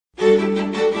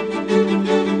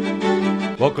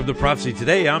Welcome to Prophecy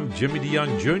Today. I'm Jimmy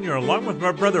DeYoung Jr. Along with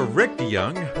my brother Rick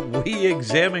DeYoung, we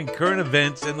examine current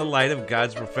events in the light of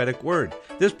God's prophetic word.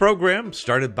 This program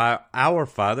started by our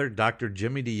father, Dr.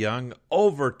 Jimmy DeYoung,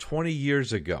 over 20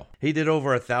 years ago. He did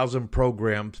over 1,000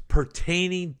 programs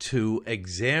pertaining to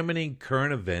examining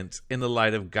current events in the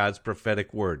light of God's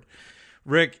prophetic word.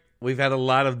 Rick, we've had a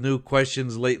lot of new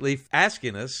questions lately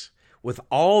asking us, with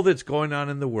all that's going on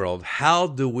in the world, how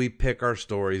do we pick our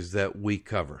stories that we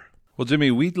cover? Well,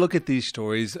 Jimmy, we look at these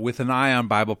stories with an eye on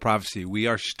Bible prophecy. We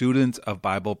are students of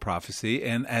Bible prophecy,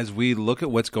 and as we look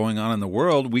at what's going on in the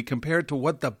world, we compare it to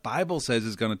what the Bible says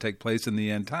is going to take place in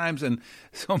the end times, and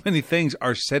so many things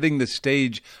are setting the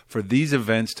stage for these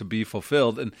events to be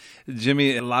fulfilled. And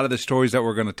Jimmy, a lot of the stories that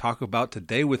we're going to talk about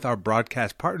today with our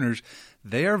broadcast partners,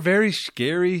 they are very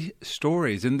scary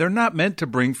stories, and they're not meant to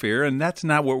bring fear, and that's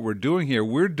not what we're doing here.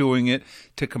 We're doing it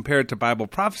to compare it to Bible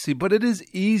prophecy, but it is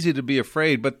easy to be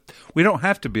afraid, but we don't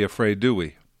have to be afraid, do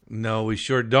we? No, we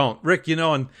sure don't. Rick,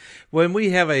 and when we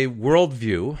have a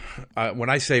worldview, when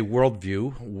I say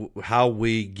worldview, how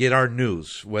we get our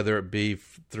news, whether it be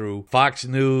through Fox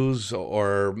News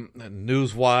or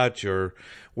Newswatch or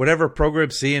whatever program,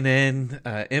 CNN,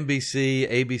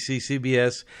 NBC, ABC,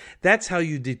 CBS, that's how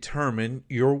you determine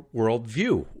your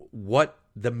worldview, what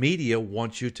the media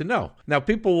wants you to know. Now,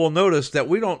 people will notice that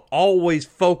we don't always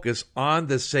focus on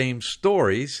the same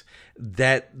stories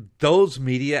that those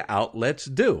media outlets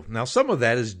do. Now, some of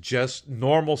that is just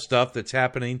normal stuff that's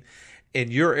happening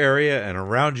in your area and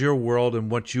around your world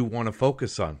and what you want to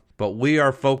focus on. But we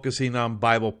are focusing on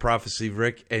Bible prophecy,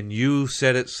 Rick, and you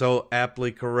said it so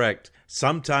aptly correct.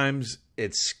 Sometimes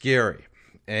it's scary.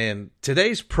 And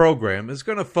today's program is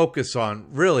going to focus on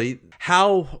really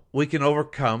how we can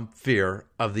overcome fear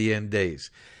of the end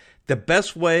days. The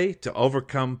best way to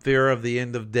overcome fear of the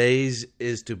end of days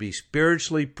is to be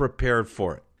spiritually prepared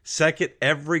for it. Second,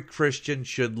 every Christian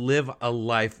should live a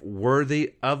life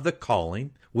worthy of the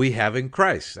calling we have in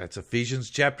Christ. That's Ephesians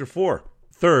chapter 4.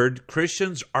 Third,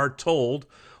 Christians are told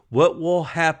what will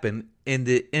happen in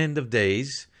the end of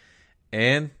days,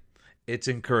 and it's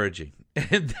encouraging.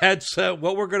 And that's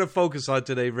what we're going to focus on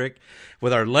today, Rick,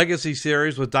 with our Legacy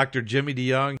series with Dr. Jimmy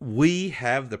DeYoung. We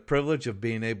have the privilege of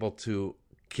being able to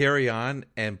carry on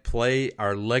and play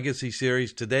our Legacy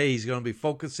series today. He's going to be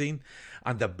focusing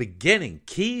on the beginning,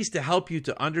 keys to help you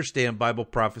to understand Bible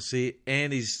prophecy,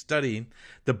 and he's studying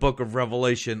the book of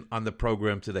Revelation on the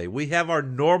program today. We have our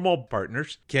normal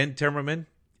partners, Ken Timmerman,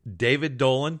 David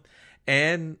Dolan,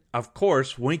 and, of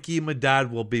course, Winkie and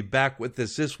Medad will be back with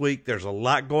us this week. There's a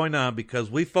lot going on because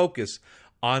we focus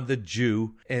on the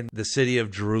Jew in the city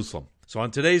of Jerusalem. So on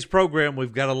today's program,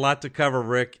 we've got a lot to cover,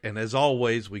 Rick, and as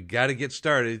always, we got to get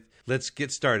started. Let's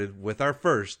get started with our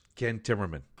first, Ken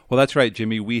Timmerman. Well, that's right,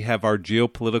 Jimmy. We have our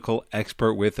geopolitical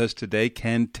expert with us today,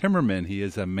 Ken Timmerman. He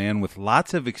is a man with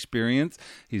lots of experience.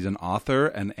 He's an author,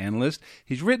 an analyst.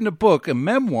 He's written a book, a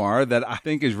memoir that I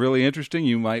think is really interesting.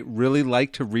 You might really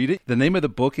like to read it. The name of the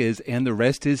book is And the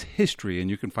Rest is History, and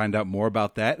you can find out more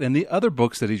about that and the other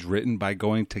books that he's written by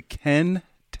going to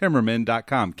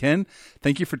kentimmerman.com. Ken,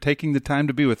 thank you for taking the time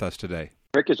to be with us today.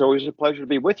 Rick, it's always a pleasure to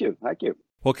be with you. Thank you.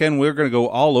 Well, Ken, we're going to go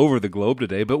all over the globe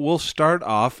today, but we'll start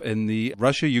off in the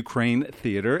Russia-Ukraine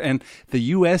theater. And the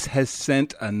U.S. has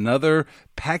sent another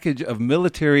package of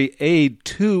military aid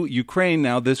to Ukraine.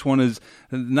 Now, this one is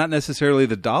not necessarily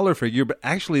the dollar figure, but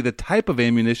actually the type of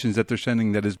ammunition that they're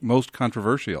sending that is most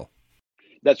controversial.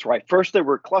 That's right. First, there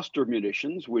were cluster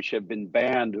munitions, which have been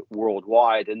banned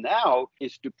worldwide, and now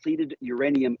it's depleted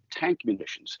uranium tank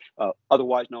munitions,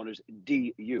 otherwise known as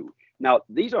DU. Now,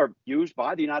 these are used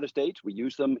by the United States. We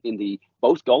use them in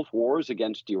both Gulf Wars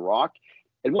against Iraq.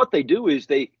 And what they do is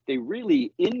they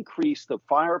really increase the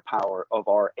firepower of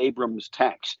our Abrams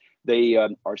tanks. They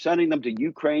are sending them to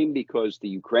Ukraine because the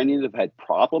Ukrainians have had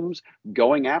problems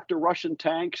going after Russian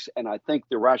tanks. And I think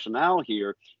the rationale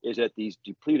here is that these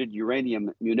depleted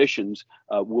uranium munitions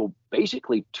will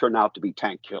basically turn out to be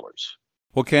tank killers.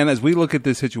 Well, Ken, as we look at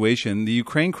this situation, the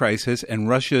Ukraine crisis and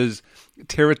Russia's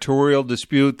territorial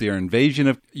dispute, their invasion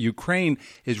of Ukraine,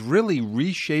 is really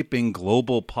reshaping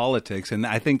global politics. And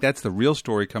I think that's the real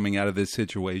story coming out of this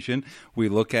situation. We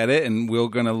look at it, and we're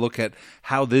going to look at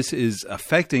how this is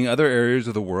affecting other areas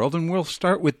of the world. And we'll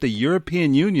start with the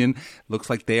European Union. Looks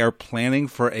like they are planning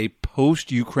for a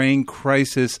post-Ukraine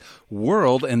crisis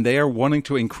world, and they are wanting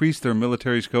to increase their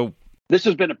military scope. This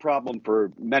has been a problem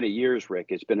for many years, Rick.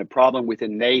 It's been a problem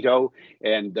within NATO.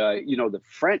 And, the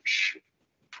French,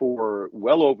 for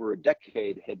well over a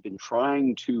decade, had been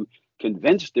trying to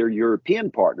convince their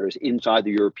European partners inside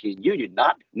the European Union,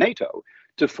 not NATO,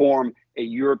 to form a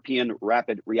European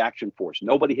rapid reaction force.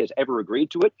 Nobody has ever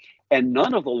agreed to it. And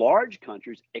none of the large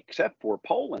countries, except for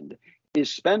Poland, is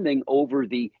spending over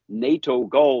the NATO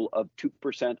goal of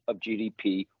 2% of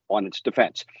GDP on its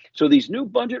defense. So these new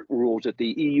budget rules that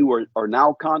the EU are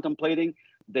now contemplating,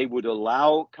 they would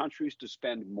allow countries to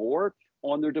spend more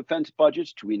on their defense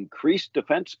budgets, to increase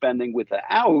defense spending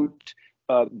without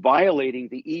violating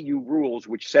the EU rules,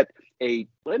 which set a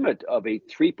limit of a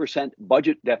 3%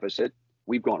 budget deficit.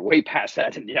 We've gone way past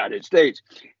that in the United States,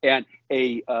 and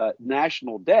a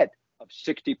national debt of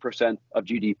 60% of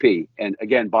GDP. And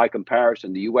again, by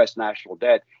comparison, the U.S. national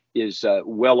debt is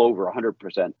well over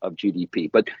 100% of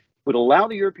GDP, but would allow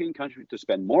the European countries to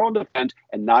spend more on defense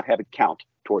and not have it count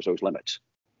towards those limits.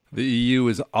 The EU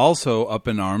is also up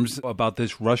in arms about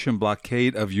this Russian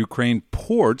blockade of Ukraine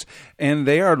ports, and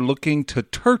they are looking to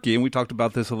Turkey, and we talked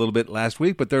about this a little bit last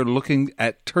week, but they're looking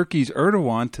at Turkey's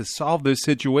Erdogan to solve this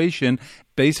situation,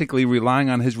 basically relying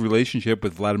on his relationship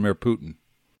with Vladimir Putin.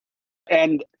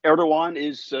 And Erdogan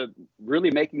is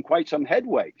really making quite some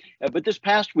headway. But this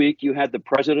past week, you had the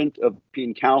president of the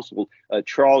European Council,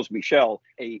 Charles Michel,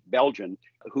 a Belgian,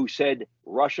 who said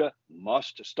Russia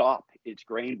must stop its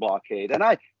grain blockade. And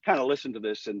I kind of listened to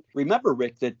this and remember,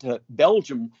 Rick, that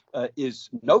Belgium is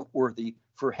noteworthy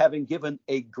for having given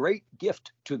a great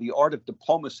gift to the art of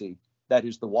diplomacy, that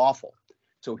is the waffle.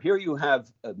 So here you have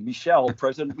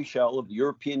President Michel of the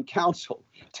European Council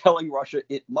telling Russia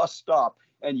it must stop.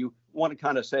 And you want to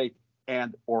kind of say,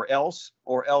 or else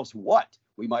what?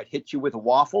 We might hit you with a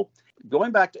waffle.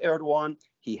 Going back to Erdogan,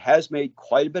 he has made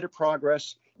quite a bit of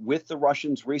progress with the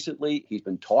Russians recently. He's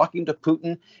been talking to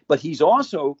Putin, but he's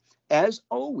also, as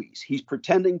always, he's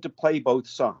pretending to play both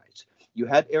sides. You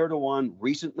had Erdogan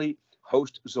recently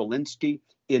host Zelensky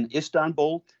in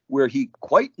Istanbul, where he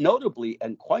quite notably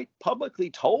and quite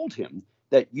publicly told him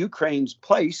that Ukraine's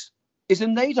place is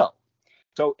in NATO.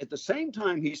 So at the same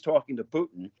time he's talking to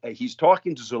Putin, he's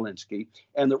talking to Zelensky,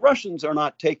 and the Russians are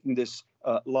not taking this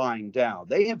lying down.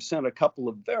 They have sent a couple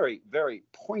of very, very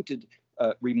pointed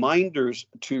reminders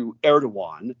to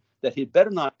Erdogan that he'd better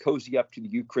not cozy up to the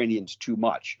Ukrainians too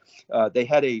much.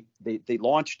 They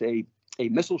launched a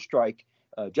missile strike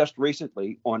just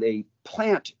recently on a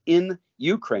plant in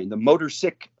Ukraine, the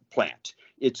Motorsik plant.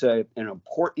 It's an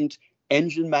important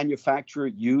engine manufacturer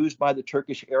used by the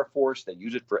Turkish Air Force. They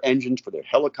use it for engines for their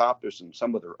helicopters and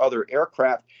some of their other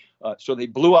aircraft. So they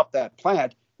blew up that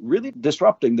plant, really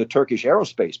disrupting the Turkish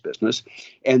aerospace business.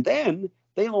 And then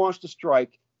they launched a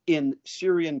strike in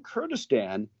Syrian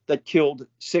Kurdistan that killed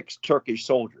 6 Turkish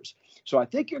soldiers. So I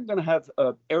think you're going to have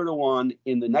Erdogan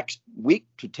in the next week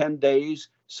to 10 days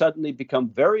suddenly become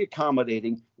very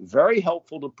accommodating, very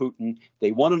helpful to Putin.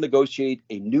 They want to negotiate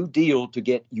a new deal to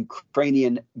get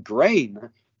Ukrainian grain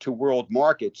to world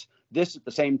markets. This at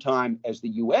the same time as the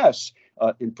U.S.,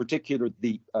 in particular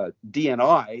the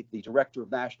DNI, the Director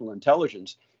of National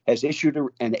Intelligence, has issued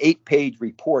an 8-page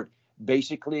report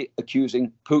basically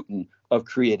accusing Putin of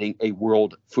creating a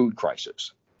world food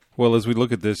crisis. Well, as we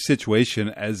look at this situation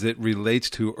as it relates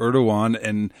to Erdogan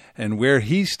and where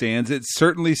he stands, it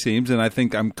certainly seems, and I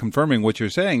think I'm confirming what you're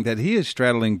saying, that he is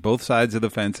straddling both sides of the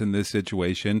fence in this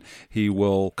situation. He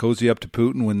will cozy up to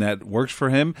Putin when that works for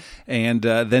him, and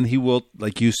then he will,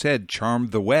 like you said, charm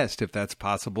the West if that's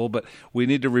possible. But we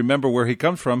need to remember where he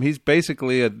comes from. He's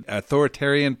basically an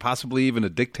authoritarian, possibly even a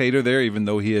dictator there, even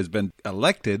though he has been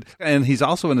elected. And he's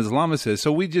also an Islamicist.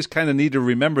 So we just kind of need to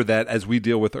remember that as we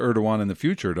deal with Erdogan in the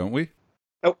future, don't we?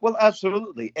 Well,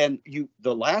 absolutely. And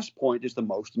the last point is the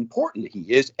most important. He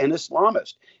is an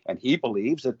Islamist, and he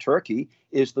believes that Turkey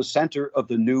is the center of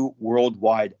the new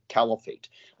worldwide caliphate.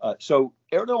 So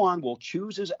Erdogan will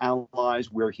choose his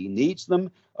allies where he needs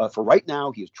them. For right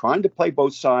now, he is trying to play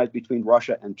both sides between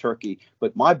Russia and Turkey,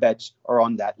 but my bets are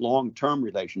on that long-term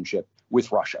relationship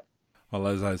with Russia. Well,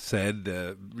 as I said,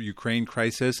 the Ukraine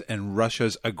crisis and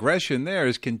Russia's aggression there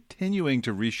is continuing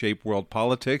to reshape world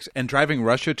politics and driving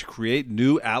Russia to create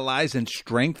new allies and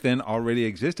strengthen already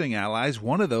existing allies.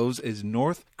 One of those is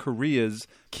North Korea's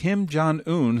Kim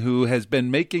Jong-un, who has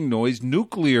been making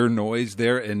nuclear noise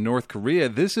there in North Korea.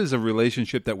 This is a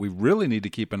relationship that we really need to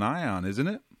keep an eye on, isn't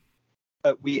it?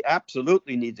 We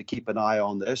absolutely need to keep an eye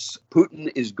on this.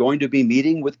 Putin is going to be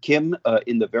meeting with Kim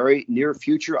in the very near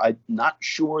future. I'm not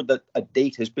sure that a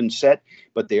date has been set,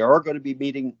 but they are going to be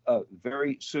meeting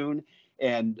very soon.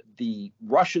 And the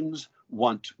Russians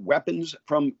want weapons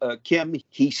from Kim.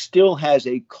 He still has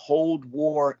a Cold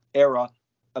War era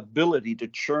ability to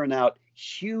churn out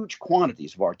huge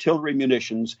quantities of artillery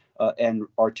munitions and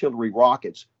artillery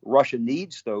rockets. Russia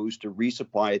needs those to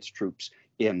resupply its troops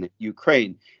in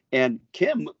Ukraine. And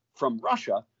Kim from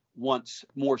Russia wants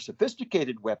more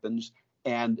sophisticated weapons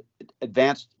and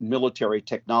advanced military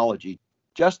technology.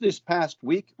 Just this past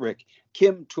week, Rick,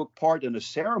 Kim took part in a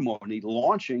ceremony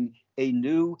launching a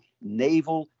new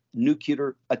naval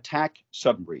nuclear attack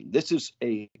submarine. This is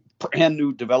a brand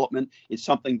new development. It's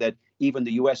something that even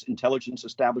the U.S. intelligence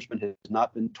establishment has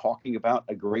not been talking about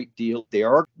a great deal. They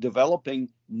are developing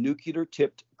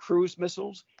nuclear-tipped cruise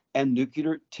missiles and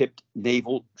nuclear-tipped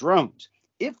naval drones.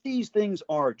 If these things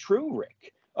are true,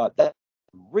 Rick, that's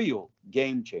a real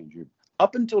game changer.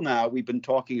 Up until now, we've been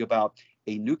talking about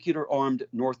a nuclear-armed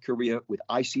North Korea with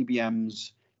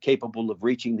ICBMs capable of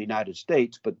reaching the United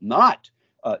States, but not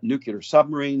nuclear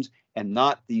submarines and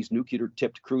not these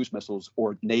nuclear-tipped cruise missiles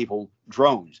or naval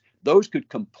drones. Those could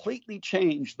completely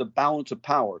change the balance of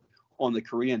power on the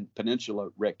Korean Peninsula,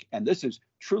 Rick. And this is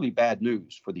truly bad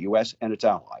news for the U.S. and its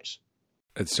allies.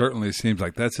 It certainly seems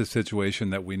like that's a situation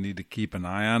that we need to keep an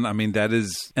eye on. I mean, that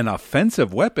is an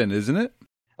offensive weapon, isn't it?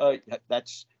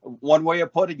 That's one way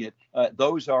of putting it.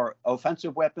 Those are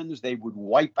offensive weapons. They would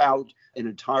wipe out an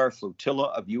entire flotilla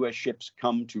of U.S. ships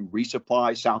come to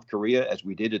resupply South Korea, as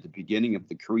we did at the beginning of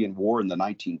the Korean War in the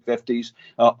 1950s.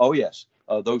 Yes,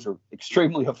 those are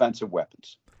extremely offensive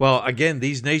weapons. Well, again,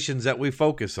 these nations that we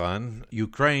focus on,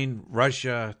 Ukraine,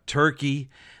 Russia,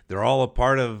 Turkey, they're all a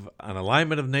part of an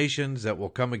alignment of nations that will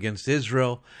come against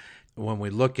Israel. When we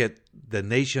look at the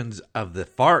nations of the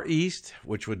Far East,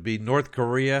 which would be North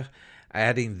Korea,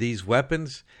 adding these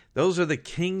weapons, those are the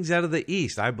kings out of the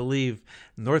East. I believe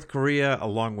North Korea,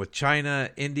 along with China,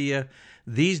 India,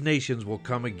 these nations will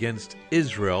come against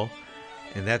Israel.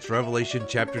 And that's Revelation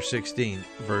chapter 16,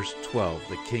 verse 12,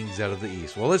 the kings out of the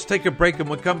East. Well, let's take a break, and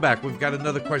we'll come back. We've got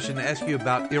another question to ask you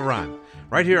about Iran,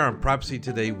 right here on Prophecy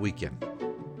Today Weekend.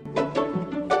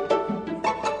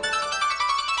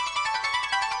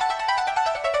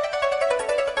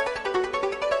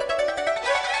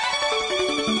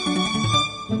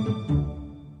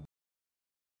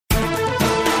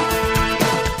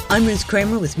 I'm Ruth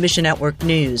Kramer with Mission Network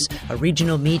News. A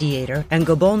regional mediator and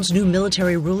Gabon's new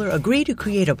military ruler agree to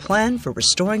create a plan for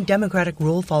restoring democratic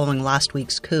rule following last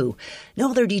week's coup.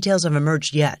 No other details have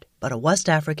emerged yet, but a West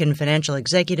African financial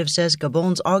executive says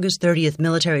Gabon's August 30th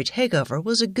military takeover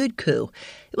was a good coup.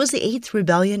 It was the 8th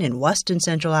rebellion in West and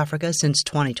Central Africa since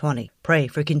 2020. Pray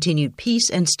for continued peace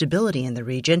and stability in the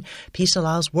region. Peace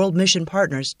allows World Mission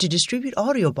partners to distribute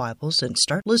audio Bibles and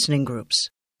start listening groups.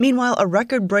 Meanwhile, a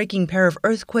record-breaking pair of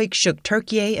earthquakes shook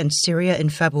Turkey and Syria in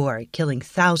February, killing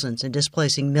thousands and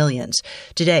displacing millions.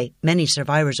 Today, many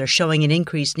survivors are showing an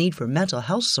increased need for mental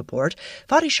health support.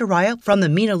 Fadi Sharaya from the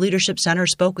MENA Leadership Center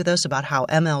spoke with us about how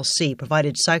MLC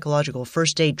provided psychological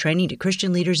first aid training to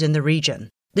Christian leaders in the region.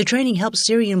 The training helps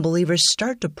Syrian believers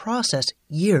start to process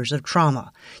years of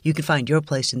trauma. You can find your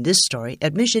place in this story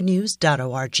at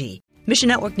missionnews.org. Mission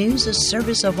Network News is a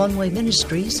service of One Way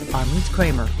Ministries. I'm Ruth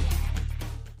Kramer.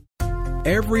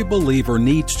 Every believer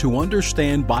needs to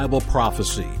understand Bible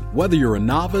prophecy. Whether you're a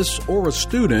novice or a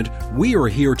student, we are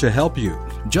here to help you.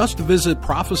 Just visit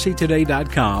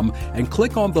prophecytoday.com and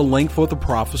click on the link for the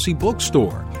Prophecy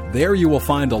Bookstore. There you will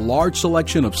find a large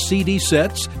selection of CD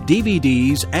sets,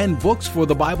 DVDs, and books for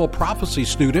the Bible prophecy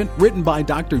student written by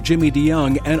Dr. Jimmy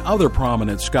DeYoung and other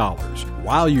prominent scholars.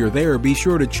 While you're there, be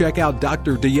sure to check out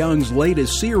Dr. DeYoung's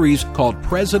latest series called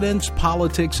Presidents,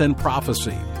 Politics, and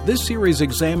Prophecy. This series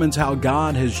examines how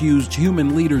God has used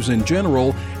human leaders in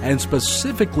general, and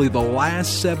specifically the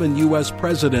last 7 U.S.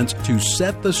 presidents, to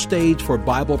set the stage for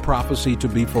Bible prophecy to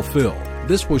be fulfilled.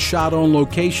 This was shot on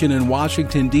location in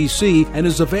Washington, D.C., and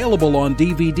is available on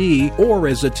DVD or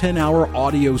as a 10-hour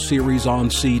audio series on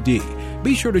CD.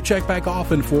 Be sure to check back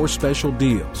often for special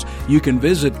deals. You can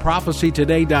visit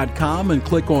prophecytoday.com and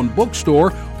click on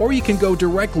Bookstore, or you can go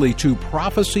directly to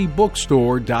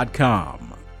prophecybookstore.com.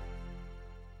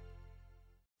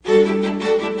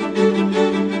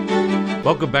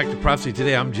 Welcome back to Prophecy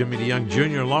Today. I'm Jimmy DeYoung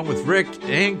Jr. along with Rick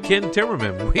and Ken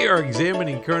Timmerman. We are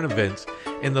examining current events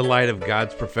in the light of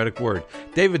God's prophetic word.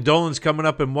 David Dolan's coming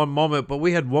up in one moment, but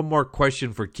we had one more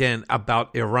question for Ken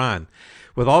about Iran.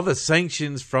 With all the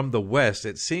sanctions from the West,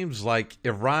 it seems like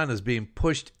Iran is being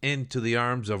pushed into the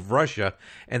arms of Russia,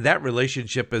 and that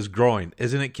relationship is growing,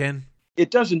 isn't it, Ken? It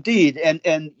does indeed.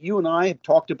 And you and I have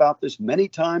talked about this many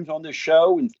times on this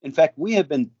show. And in fact, we have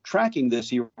been tracking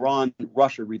this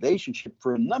Iran-Russia relationship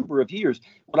for a number of years.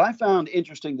 What I found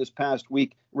interesting this past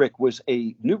week, Rick, was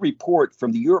a new report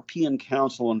from the European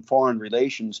Council on Foreign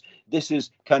Relations. This is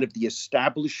kind of the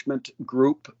establishment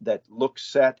group that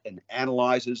looks at and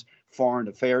analyzes foreign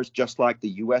affairs, just like the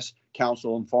U.S.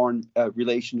 Council on Foreign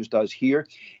Relations does here.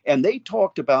 And they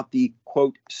talked about the,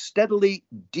 quote, steadily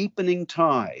deepening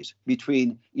ties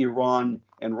between Iran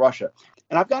and Russia.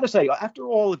 And I've got to say, after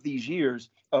all of these years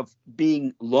of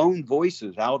being lone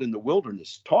voices out in the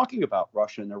wilderness talking about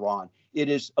Russia and Iran, it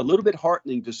is a little bit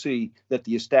heartening to see that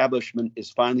the establishment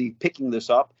is finally picking this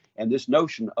up, and this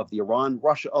notion of the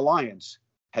Iran-Russia alliance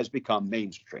has become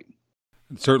mainstream.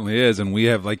 It certainly is, and we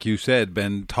have, like you said,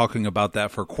 been talking about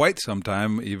that for quite some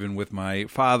time, even with my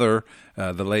father,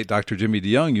 the late Dr. Jimmy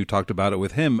DeYoung. You talked about it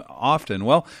with him often.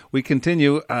 Well, we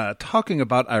continue talking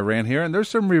about Iran here, and there's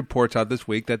some reports out this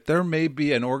week that there may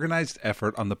be an organized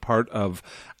effort on the part of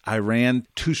Iran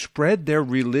to spread their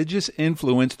religious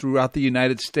influence throughout the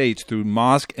United States through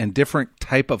mosque and different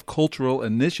type of cultural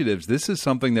initiatives. This is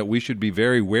something that we should be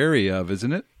very wary of,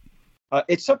 isn't it?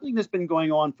 It's something that's been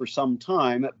going on for some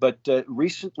time, but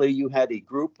recently you had a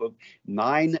group of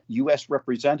 9 U.S.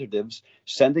 representatives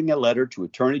sending a letter to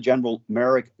Attorney General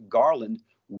Merrick Garland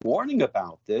warning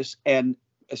about this and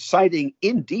citing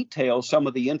in detail some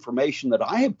of the information that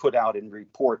I have put out in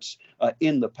reports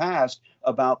in the past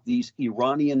about these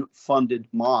Iranian-funded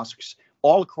mosques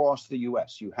all across the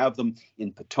U.S. You have them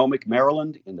in Potomac,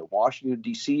 Maryland, in the Washington,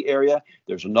 D.C. area.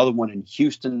 There's another one in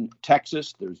Houston,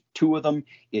 Texas. There's 2 of them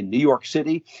in New York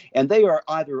City. And they are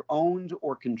either owned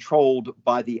or controlled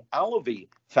by the Alavi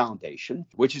Foundation,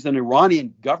 which is an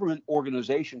Iranian government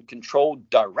organization controlled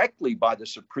directly by the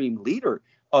supreme leader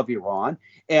of Iran.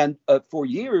 And for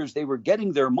years, they were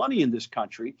getting their money in this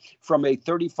country from a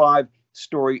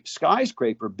 35-story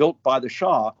skyscraper built by the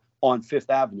Shah on Fifth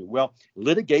Avenue. Well,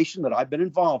 litigation that I've been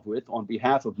involved with on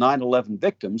behalf of 9/11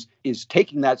 victims is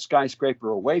taking that skyscraper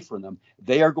away from them.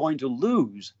 They are going to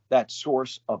lose that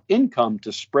source of income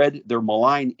to spread their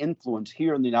malign influence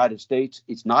here in the United States.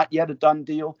 It's not yet a done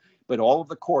deal, but all of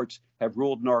the courts have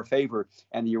ruled in our favor,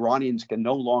 and the Iranians can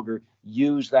no longer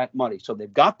use that money. So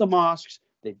they've got the mosques,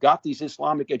 they've got these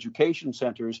Islamic education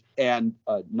centers, and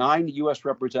 9 U.S.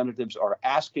 representatives are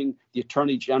asking the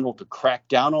Attorney General to crack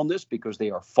down on this because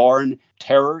they are foreign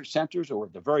terror centers, or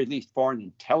at the very least, foreign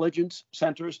intelligence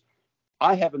centers.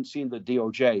 I haven't seen the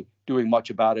DOJ doing much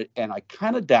about it, and I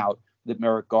kind of doubt that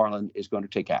Merrick Garland is going to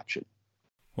take action.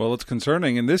 Well, it's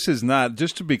concerning, and this is not,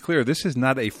 just to be clear, this is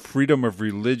not a freedom of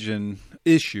religion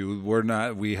issue.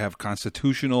 We have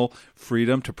constitutional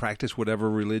freedom to practice whatever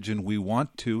religion we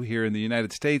want to here in the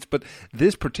United States, but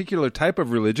this particular type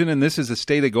of religion, and this is a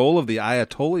stated goal of the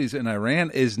Ayatollahs in Iran,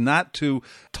 is not to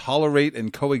tolerate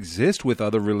and coexist with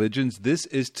other religions. This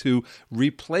is to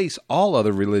replace all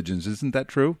other religions. Isn't that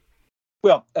true?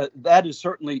 Well, that is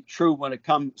certainly true when it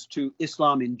comes to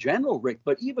Islam in general, Rick,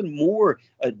 but even more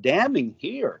damning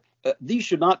here, these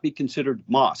should not be considered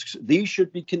mosques. These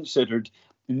should be considered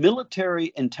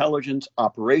military intelligence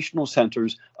operational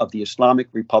centers of the Islamic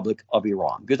Republic of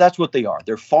Iran, because that's what they are.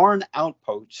 They're foreign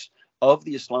outposts of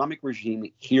the Islamic regime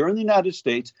here in the United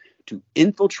States to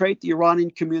infiltrate the Iranian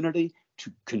community,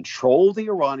 to control the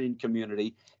Iranian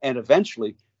community, and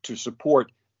eventually to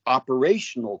support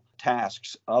operational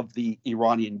tasks of the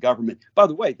Iranian government. By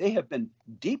the way, they have been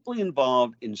deeply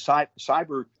involved in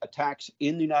cyber attacks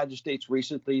in the United States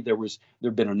recently. There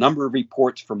have been a number of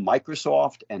reports from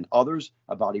Microsoft and others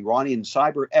about Iranian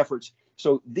cyber efforts.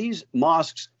 So these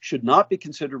mosques should not be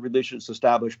considered religious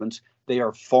establishments. They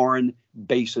are foreign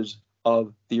bases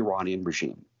of the Iranian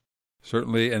regime.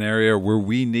 Certainly an area where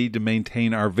we need to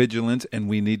maintain our vigilance, and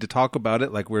we need to talk about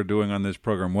it like we're doing on this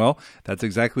program. Well, that's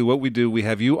exactly what we do. We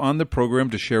have you on the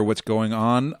program to share what's going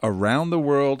on around the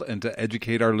world and to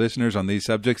educate our listeners on these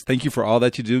subjects. Thank you for all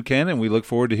that you do, Ken, and we look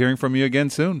forward to hearing from you again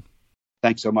soon.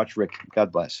 Thanks so much, Rick.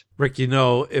 God bless. Rick,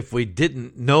 if we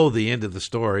didn't know the end of the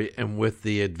story, and with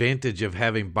the advantage of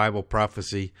having Bible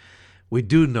prophecy, we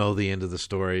do know the end of the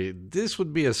story, this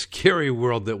would be a scary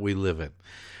world that we live in.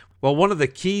 Well, one of the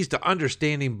keys to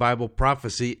understanding Bible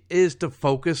prophecy is to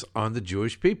focus on the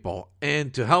Jewish people.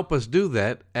 And to help us do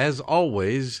that, as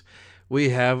always, we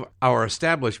have our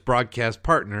established broadcast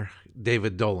partner,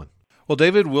 David Dolan. Well,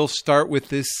 David, we'll start with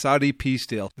this Saudi peace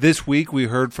deal. This week, we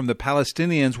heard from the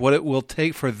Palestinians what it will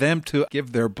take for them to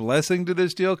give their blessing to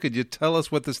this deal. Could you tell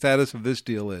us what the status of this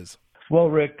deal is? Well,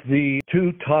 Rick, the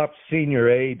 2 top senior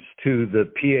aides to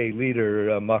the PA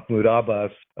leader, Mahmoud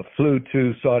Abbas, flew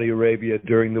to Saudi Arabia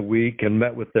during the week and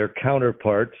met with their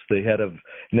counterparts, the head of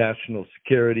national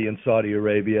security in Saudi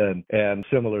Arabia and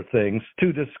similar things,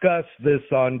 to discuss this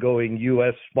ongoing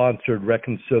U.S.-sponsored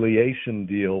reconciliation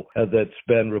deal that's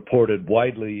been reported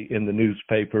widely in the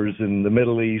newspapers in the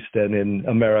Middle East and in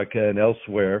America and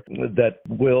elsewhere, that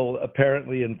will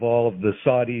apparently involve the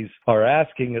Saudis are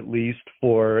asking at least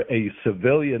for a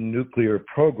civilian nuclear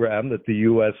program that the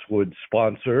U.S. would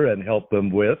sponsor and help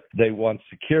them with. They want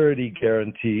security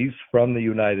guarantees from the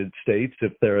United States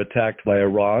if they're attacked by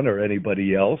Iran or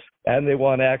anybody else. And they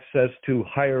want access to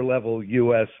higher-level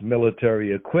U.S.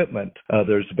 military equipment.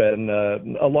 There's been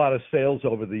a lot of sales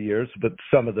over the years, but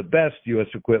some of the best U.S.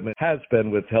 equipment has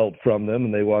been withheld from them,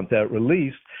 and they want that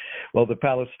released. Well, the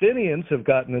Palestinians have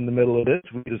gotten in the middle of this.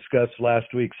 We discussed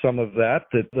last week some of that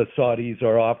the Saudis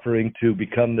are offering to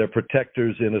become their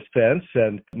protectors in a sense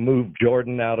and move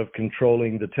Jordan out of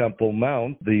controlling the Temple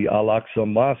Mount, the Al-Aqsa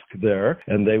Mosque there,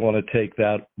 and they want to take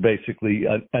that basically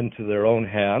into their own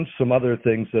hands. Some other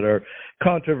things that are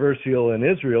controversial in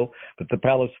Israel, but the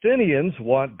Palestinians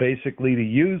want basically to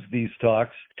use these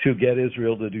talks to get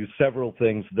Israel to do several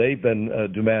things they've been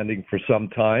demanding for some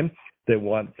time. They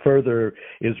want further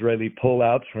Israeli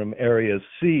pullouts from Area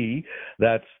C.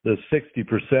 That's the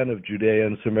 60% of Judea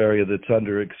and Samaria that's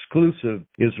under exclusive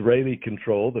Israeli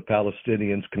control. The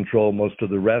Palestinians control most of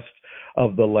the rest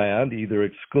of the land, either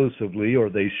exclusively or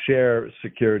they share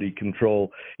security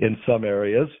control in some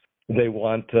areas. They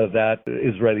want that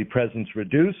Israeli presence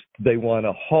reduced. They want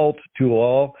a halt to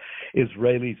all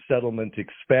Israeli settlement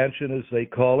expansion, as they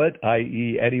call it,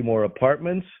 i.e. any more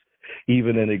apartments,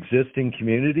 even in existing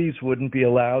communities, wouldn't be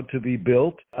allowed to be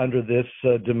built under this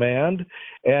demand,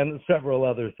 and several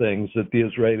other things that the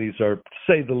Israelis are, to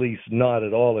say the least, not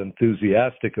at all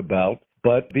enthusiastic about.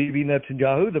 But Bibi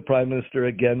Netanyahu, the prime minister,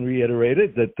 again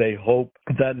reiterated that they hope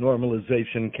that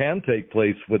normalization can take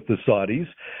place with the Saudis.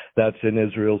 That's in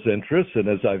Israel's interest. And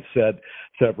as I've said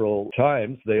several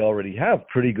times, they already have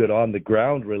pretty good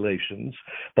on-the-ground relations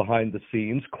behind the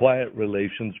scenes, quiet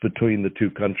relations between the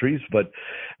two countries. But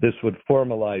this would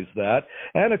formalize that.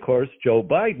 And, of course, Joe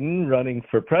Biden, running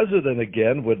for president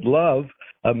again, would love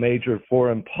a major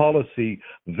foreign policy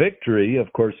victory.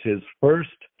 Of course, his first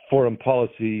foreign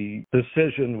policy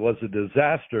decision was a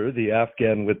disaster, the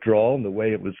Afghan withdrawal and the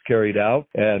way it was carried out.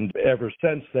 And ever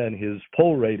since then, his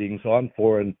poll ratings on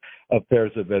foreign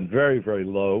affairs have been very, very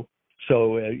low.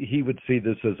 So he would see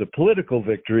this as a political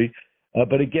victory.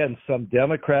 But again, some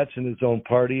Democrats in his own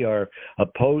party are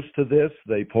opposed to this.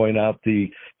 They point out the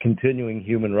continuing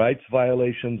human rights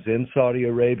violations in Saudi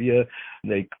Arabia.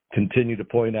 They continue to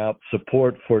point out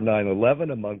support for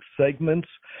 9/11 amongst segments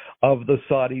of the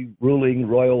Saudi ruling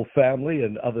royal family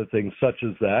and other things such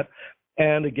as that.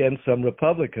 And again, some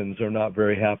Republicans are not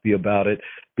very happy about it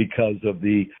because of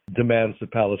the demands the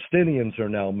Palestinians are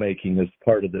now making as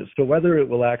part of this. So whether it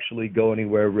will actually go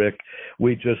anywhere, Rick,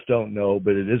 we just don't know,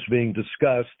 but it is being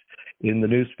discussed in the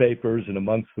newspapers and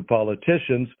amongst the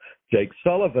politicians. Jake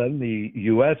Sullivan, the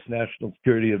U.S. National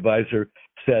Security Advisor,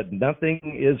 said nothing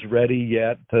is ready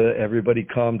yet. Everybody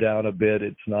calm down a bit.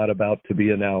 It's not about to be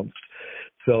announced.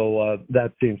 So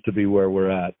that seems to be where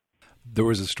we're at. There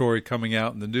was a story coming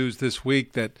out in the news this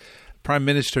week that Prime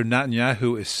Minister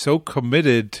Netanyahu is so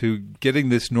committed to getting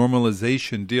this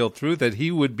normalization deal through that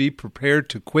he would be prepared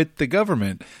to quit the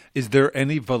government. Is there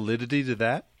any validity to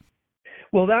that?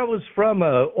 Well, that was from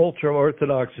an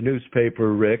ultra-Orthodox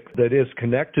newspaper, Rick, that is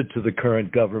connected to the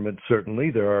current government,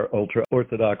 certainly. There are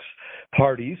ultra-Orthodox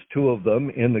parties, two of them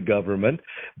in the government.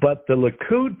 But the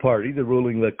Likud party, the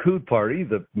ruling Likud party,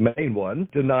 the main one,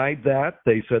 denied that.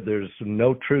 They said there's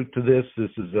no truth to this.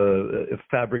 This is a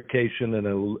fabrication and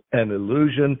an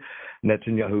illusion.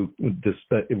 Netanyahu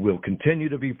will continue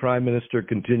to be prime minister,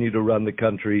 continue to run the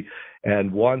country,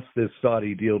 and wants this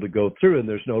Saudi deal to go through. And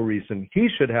there's no reason he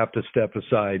should have to step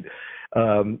aside,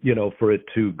 for it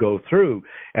to go through.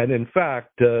 And in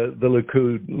fact, the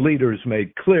Likud leaders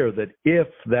made clear that if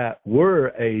that were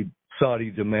a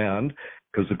Saudi demand,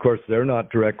 because of course they're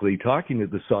not directly talking to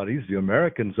the Saudis, the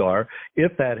Americans are,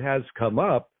 if that has come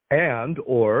up, and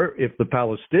or if the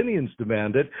Palestinians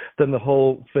demand it, then the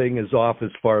whole thing is off as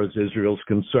far as Israel's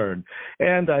concerned.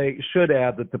 And I should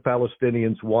add that the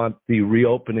Palestinians want the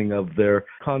reopening of their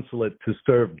consulate to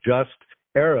serve just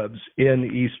Arabs in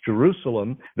East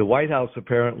Jerusalem. The White House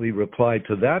apparently replied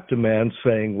to that demand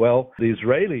saying, well, the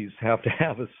Israelis have to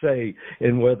have a say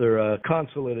in whether a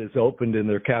consulate is opened in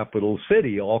their capital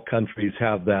city. All countries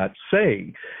have that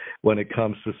say when it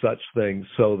comes to such things.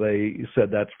 So they said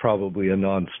that's probably a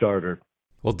non-starter.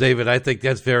 Well, David, I think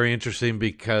that's very interesting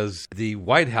because the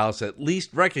White House at least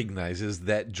recognizes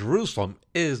that Jerusalem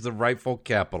is the rightful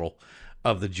capital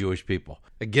of the Jewish people.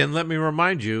 Again, let me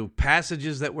remind you,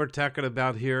 passages that we're talking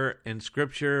about here in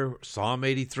Scripture, Psalm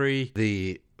 83,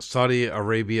 the Saudi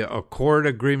Arabia Accord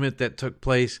agreement that took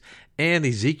place, and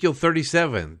Ezekiel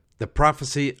 37, the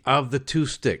prophecy of the two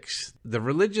sticks, the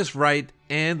religious right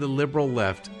and the liberal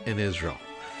left in Israel.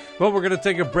 Well, we're going to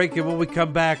take a break, and when we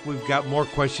come back, we've got more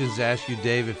questions to ask you,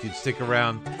 Dave, if you'd stick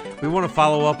around. We want to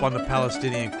follow up on the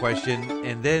Palestinian question,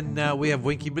 and then we have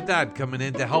Winkie Medad coming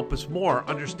in to help us more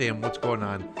understand what's going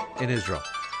on in Israel.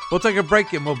 We'll take a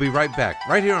break, and we'll be right back,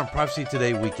 right here on Prophecy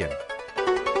Today Weekend.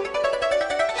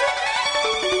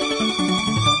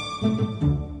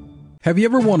 Have you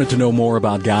ever wanted to know more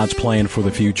about God's plan for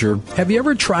the future? Have you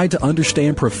ever tried to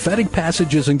understand prophetic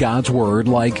passages in God's Word,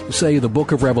 like, say, the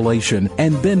book of Revelation,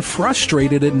 and been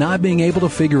frustrated at not being able to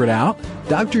figure it out?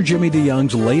 Dr. Jimmy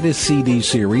DeYoung's latest CD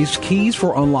series, Keys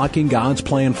for Unlocking God's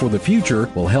Plan for the Future,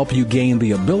 will help you gain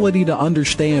the ability to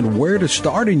understand where to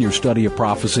start in your study of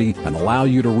prophecy and allow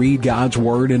you to read God's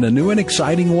Word in a new and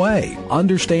exciting way.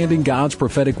 Understanding God's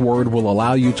prophetic Word will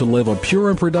allow you to live a pure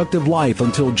and productive life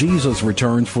until Jesus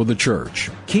returns for the church.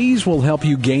 Keys will help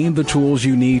you gain the tools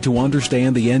you need to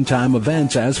understand the end-time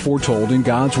events as foretold in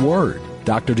God's Word.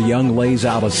 Dr. DeYoung lays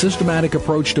out a systematic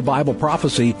approach to Bible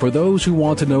prophecy for those who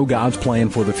want to know God's plan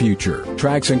for the future.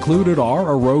 Tracks included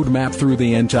are A Roadmap Through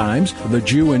the End Times, The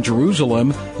Jew in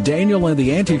Jerusalem, Daniel and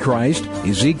the Antichrist,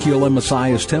 Ezekiel and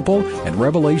Messiah's Temple, and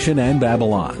Revelation and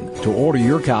Babylon. To order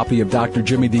your copy of Dr.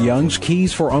 Jimmy DeYoung's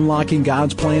Keys for Unlocking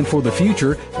God's Plan for the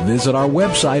Future, visit our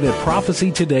website at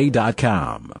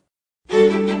prophecytoday.com.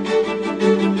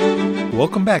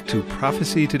 Welcome back to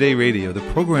Prophecy Today Radio, the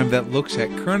program that looks at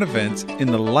current events in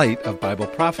the light of Bible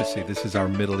prophecy. This is our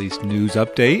Middle East news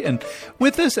update. And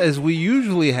with us, as we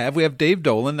usually have, we have Dave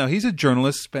Dolan. Now, he's a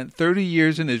journalist, spent 30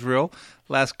 years in Israel.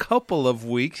 Last couple of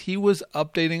weeks, he was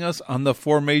updating us on the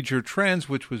 4 major trends,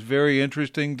 which was very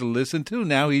interesting to listen to.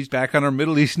 Now he's back on our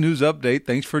Middle East news update.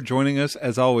 Thanks for joining us,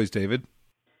 as always, David.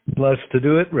 Blessed to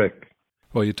do it, Rick.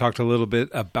 Well, you talked a little bit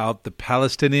about the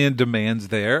Palestinian demands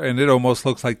there, and it almost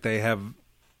looks like they have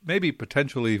maybe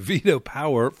potentially veto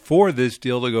power for this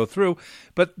deal to go through.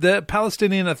 But the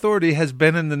Palestinian Authority has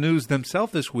been in the news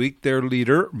themselves this week. Their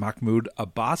leader, Mahmoud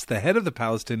Abbas, the head of the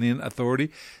Palestinian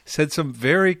Authority, said some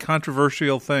very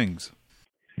controversial things.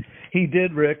 He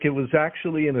did, Rick. It was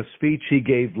actually in a speech he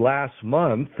gave last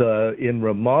month in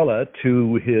Ramallah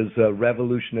to his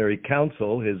Revolutionary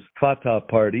Council, his Fatah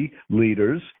party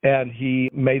leaders, and he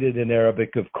made it in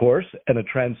Arabic, of course, and a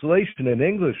translation in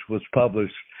English was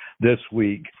published this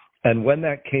week. And when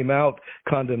that came out,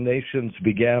 condemnations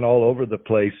began all over the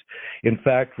place. In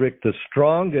fact, Rick, the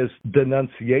strongest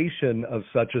denunciation of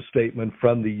such a statement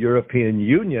from the European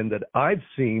Union that I've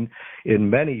seen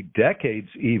in many decades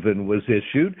even was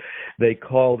issued. They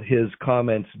called his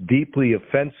comments deeply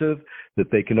offensive,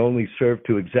 that they can only serve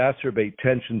to exacerbate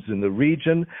tensions in the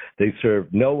region. They serve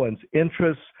no one's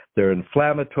interests. They're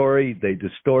inflammatory. They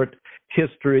distort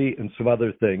history and some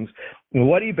other things. And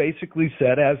what he basically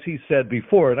said, as he said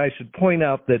before, and I should point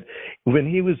out that when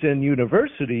he was in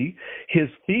university, his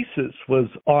thesis was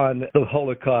on the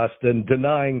Holocaust and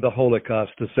denying the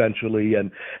Holocaust, essentially,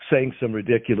 and saying some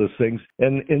ridiculous things.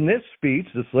 And in this speech,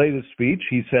 this latest speech,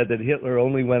 he said that Hitler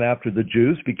only went after the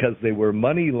Jews because they were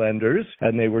money lenders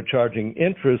and they were charging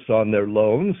interest on their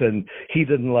loans, and he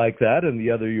didn't like that, and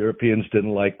the other Europeans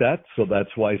didn't like that, so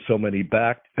that's why so many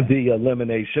backed the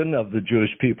elimination of the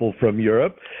Jewish people from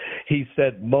Europe. He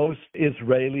said most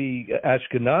Israeli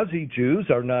Ashkenazi Jews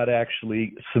are not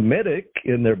actually Semitic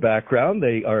in their background.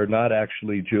 They are not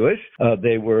actually Jewish.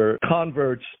 They were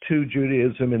converts to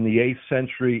Judaism in the 8th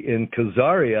century in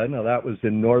Khazaria. Now, that was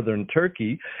in northern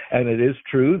Turkey, and it is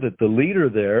true that the leader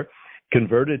there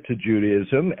converted to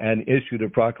Judaism and issued a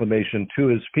proclamation to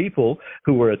his people,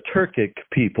 who were a Turkic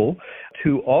people,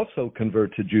 to also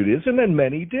convert to Judaism, and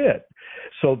many did.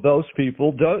 So those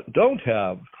people don't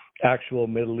have actual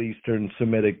Middle Eastern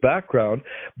Semitic background,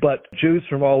 but Jews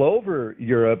from all over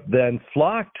Europe then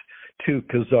flocked to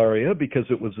Khazaria because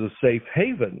it was a safe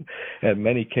haven, and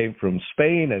many came from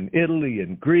Spain and Italy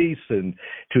and Greece and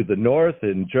to the north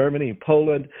in Germany,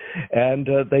 Poland, and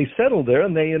they settled there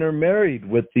and they intermarried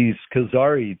with these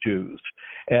Khazari Jews.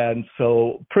 And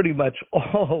so pretty much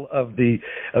all of the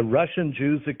Russian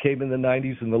Jews that came in the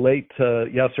 90s and the late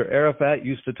Yasser Arafat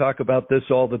used to talk about this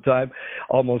all the time.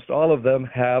 Almost all of them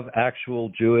have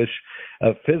actual Jewish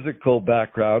physical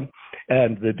background,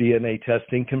 and the DNA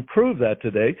testing can prove that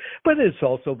today. But it's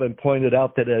also been pointed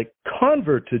out that a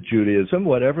convert to Judaism,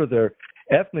 whatever their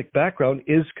ethnic background,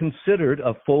 is considered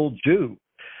a full Jew.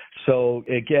 So,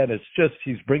 again, it's just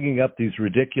he's bringing up these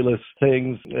ridiculous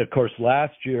things. Of course,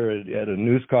 last year at a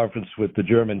news conference with the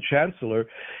German chancellor,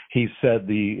 he said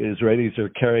the Israelis are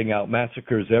carrying out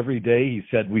massacres every day. He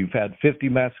said we've had 50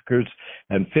 massacres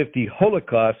and 50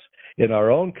 Holocausts in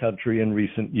our own country in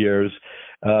recent years.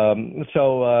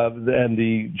 And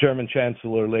the German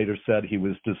chancellor later said he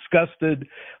was disgusted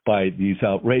by these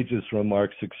outrageous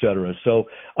remarks, etc. So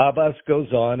Abbas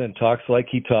goes on and talks like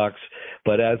he talks,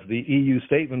 but as the EU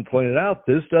statement pointed out,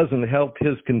 this doesn't help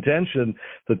his contention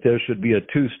that there should be a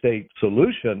two-state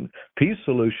solution, peace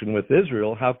solution with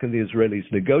Israel. How can the Israelis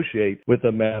negotiate with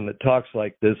a man that talks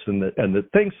like this and that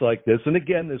thinks like this? And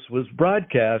again, this was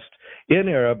broadcast in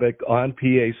Arabic on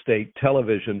PA state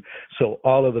television, so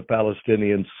all of the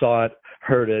Palestinians saw it,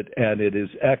 heard it, and it is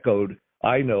echoed,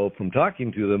 I know from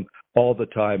talking to them, all the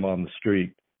time on the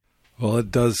street. Well,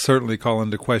 it does certainly call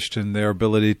into question their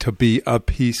ability to be a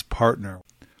peace partner.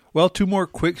 Well, two more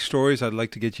quick stories I'd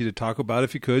like to get you to talk about,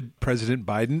 if you could. President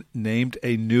Biden named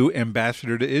a new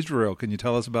ambassador to Israel. Can you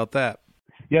tell us about that?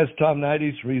 Yes, Tom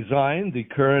Nides resigned, the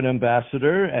current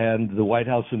ambassador, and the White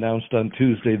House announced on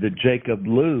Tuesday that Jacob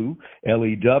Lew,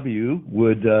 L-E-W,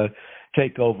 would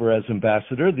take over as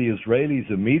ambassador. The Israelis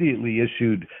immediately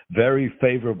issued very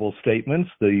favorable statements,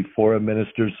 the foreign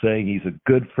minister saying he's a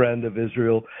good friend of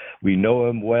Israel. We know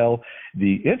him well.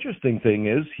 The interesting thing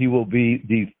is he will be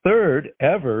the third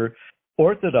ever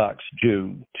Orthodox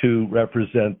Jew to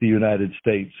represent the United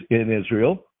States in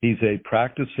Israel. He's a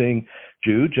practicing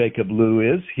Jew, Jacob Lew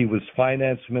is. He was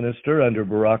finance minister under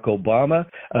Barack Obama.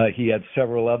 He had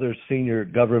several other senior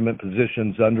government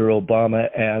positions under Obama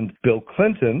and Bill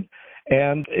Clinton,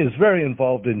 and is very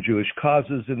involved in Jewish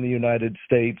causes in the United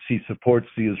States. He supports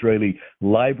the Israeli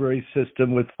library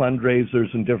system with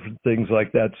fundraisers and different things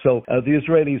like that. So the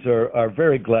Israelis are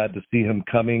very glad to see him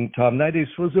coming. Tom Nides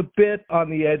was a bit on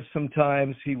the edge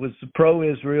sometimes. He was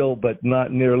pro-Israel, but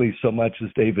not nearly so much as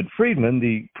David Friedman,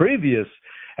 the previous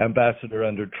ambassador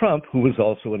under Trump, who was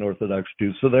also an Orthodox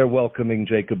Jew. So they're welcoming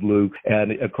Jacob Lew,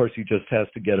 and of course he just has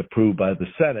to get approved by the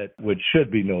Senate, which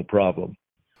should be no problem.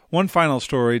 One final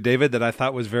story, David, that I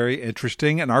thought was very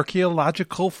interesting, an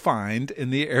archaeological find in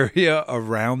the area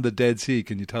around the Dead Sea.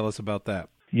 Can you tell us about that?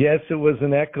 Yes, it was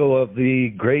an echo of the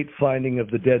great finding of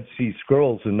the Dead Sea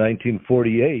Scrolls in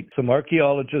 1948. Some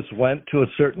archaeologists went to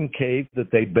a certain cave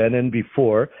that they'd been in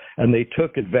before, and they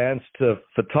took advanced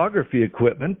photography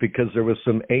equipment because there was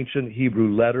some ancient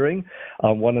Hebrew lettering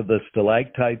on one of the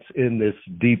stalactites in this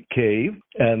deep cave,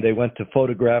 and they went to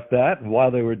photograph that. And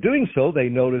while they were doing so, they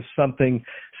noticed something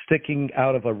sticking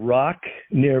out of a rock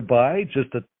nearby,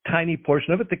 just a tiny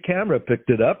portion of it. The camera picked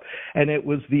it up, and it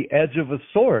was the edge of a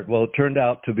sword. Well, it turned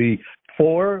out to be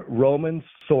 4 Roman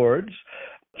swords,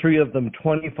 3 of them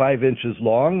 25 inches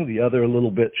long, the other a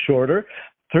little bit shorter.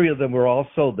 3 of them were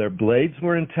also, their blades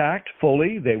were intact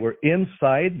fully. They were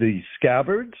inside the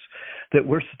scabbards that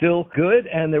were still good,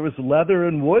 and there was leather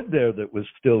and wood there that was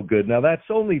still good. Now, that's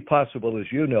only possible,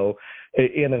 as you know,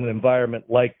 in an environment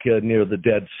like near the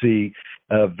Dead Sea,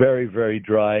 very, very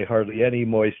dry, hardly any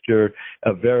moisture,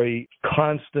 very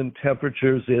constant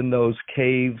temperatures in those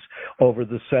caves over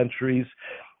the centuries.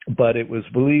 But it was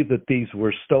believed that these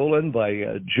were stolen by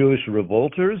Jewish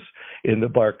revolters in the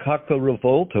Bar Kokhba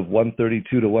revolt of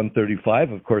 132 to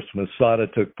 135. Of course, Masada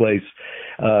took place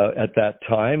at that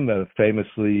time,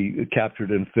 famously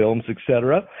captured in films,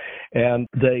 etc. And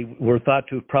they were thought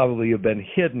to probably have been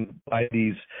hidden by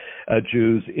these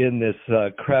Jews in this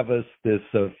crevice, this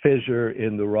fissure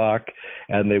in the rock,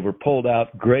 and they were pulled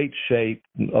out, great shape,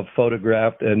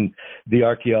 photographed, and the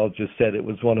archaeologist said it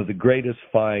was one of the greatest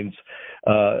finds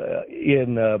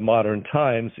in modern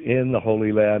times in the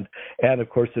Holy Land. And of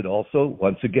course, it also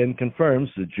once again confirms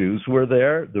the Jews were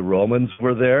there, the Romans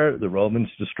were there, the Romans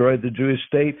destroyed the Jewish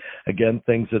state. Again,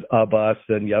 things that Abbas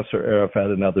and Yasser Arafat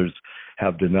and others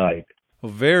have denied.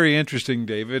 Well, very interesting,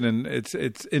 David, and it's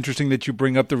interesting that you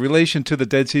bring up the relation to the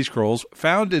Dead Sea Scrolls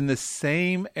found in the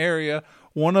same area.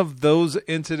 One of those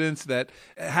incidents that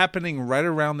happening right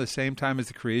around the same time as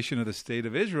the creation of the State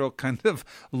of Israel kind of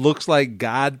looks like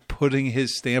God putting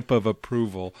his stamp of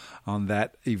approval on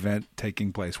that event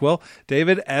taking place. Well,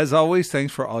 David, as always,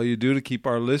 thanks for all you do to keep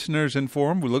our listeners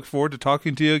informed. We look forward to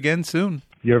talking to you again soon.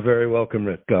 You're very welcome,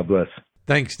 Rick. God bless.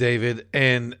 Thanks, David.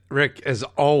 And Rick, as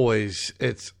always,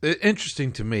 it's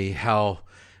interesting to me how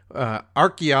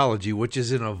archaeology, which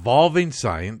is an evolving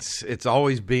science, it's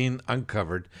always being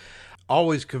uncovered,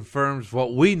 always confirms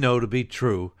what we know to be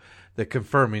true, the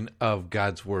confirming of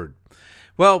God's word.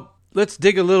 Well, let's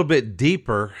dig a little bit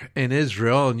deeper in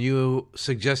Israel, and you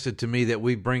suggested to me that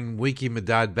we bring Winkie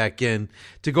Medad back in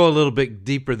to go a little bit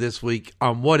deeper this week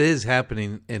on what is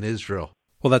happening in Israel.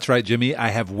 Well, that's right, Jimmy. I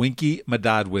have Winkie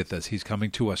Medad with us. He's coming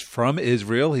to us from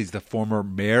Israel. He's the former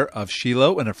mayor of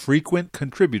Shiloh and a frequent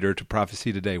contributor to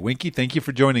Prophecy Today. Winkie, thank you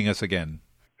for joining us again.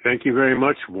 Thank you very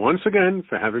much once again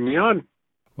for having me on.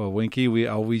 Well, Winkie, we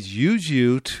always use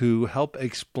you to help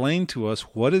explain to us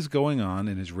what is going on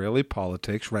in Israeli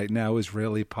politics. Right now,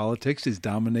 Israeli politics is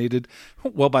dominated,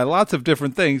 well, by lots of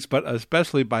different things, but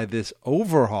especially by this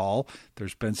overhaul.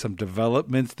 There's been some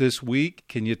developments this week.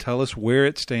 Can you tell us where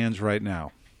it stands right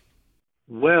now?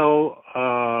 Well,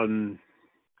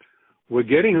 we're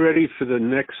getting ready for the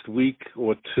next week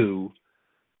or two,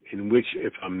 in which,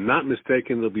 if I'm not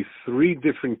mistaken, there'll be 3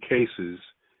 different cases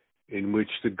in which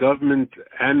the government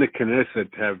and the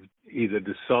Knesset have either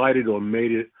decided or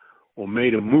made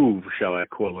a move, shall I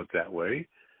call it that way,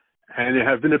 and there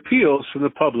have been appeals from the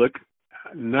public.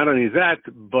 Not only that,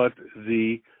 but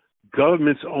the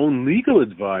government's own legal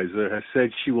advisor has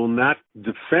said she will not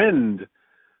defend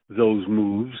those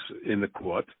moves in the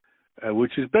court,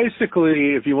 which is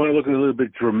basically, if you want to look at it a little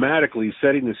bit dramatically,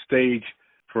 setting the stage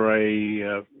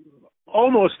for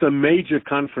almost a major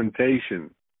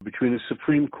confrontation between the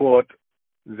Supreme Court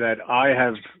that I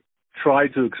have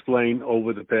tried to explain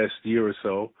over the past year or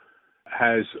so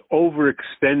has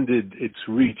overextended its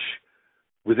reach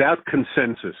without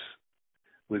consensus,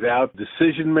 without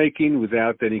decision-making,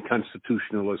 without any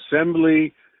constitutional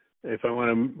assembly. If I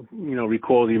want to,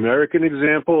 recall the American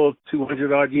example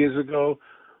 200-odd years ago,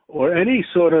 or any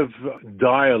sort of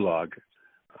dialogue.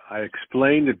 I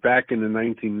explained it back in the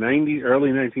 1990s, early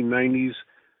 1990s.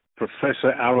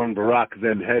 Professor Aaron Barak,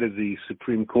 then head of the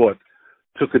Supreme Court,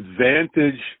 took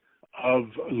advantage of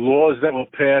laws that were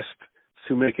passed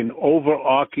to make an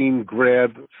overarching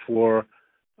grab for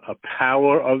a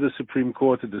power of the Supreme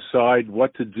Court to decide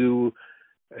what to do,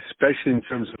 especially in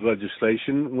terms of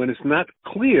legislation, when it's not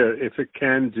clear if it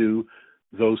can do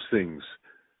those things.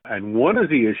 And one of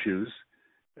the issues,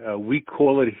 we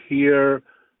call it here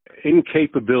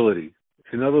incapability.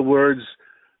 In other words,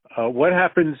 what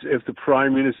happens if the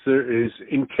prime minister is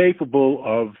incapable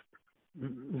of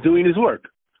doing his work?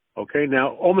 Okay,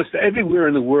 now almost everywhere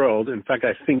in the world, in fact,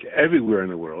 I think everywhere in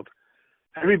the world,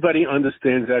 everybody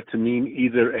understands that to mean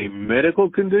either a medical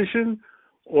condition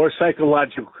or a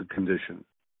psychological condition.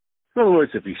 In other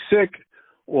words, if he's sick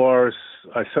or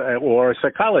a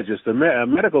psychologist, a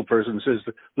medical person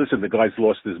says, listen, the guy's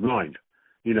lost his mind.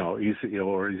 Or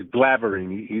he's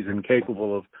blabbering, he's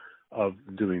incapable of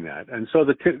doing that. And so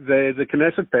the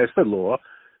Knesset passed a law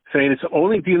saying it's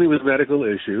only dealing with medical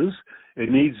issues. It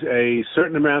needs a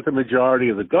certain amount of majority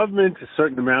of the government, a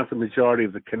certain amount of majority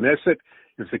of the Knesset,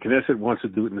 if the Knesset wants to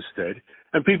do it instead.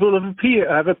 And people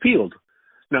have appealed.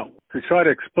 Now, to try to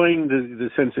explain the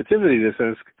sensitivity of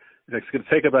this, it's going to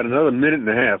take about another minute and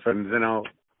a half, and then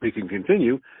we can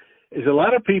continue, is a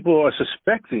lot of people are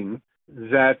suspecting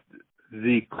that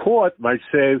the court might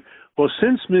say, well,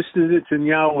 since Mr.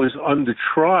 Netanyahu was under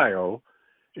trial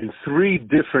in 3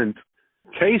 different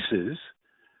cases,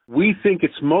 we think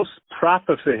it's most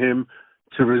proper for him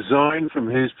to resign from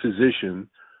his position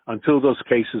until those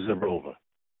cases are over,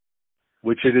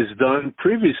 which it has done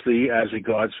previously as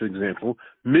regards, for example,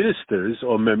 ministers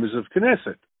or members of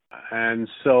Knesset. And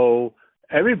so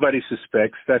everybody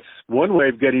suspects that's one way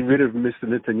of getting rid of Mr.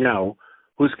 Netanyahu,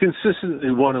 who's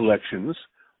consistently won elections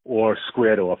or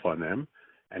squared off on them.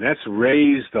 And that's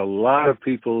raised a lot of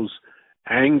people's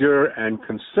anger and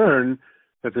concern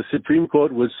that the Supreme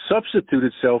Court would substitute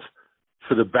itself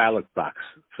for the ballot box,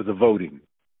 for the voting.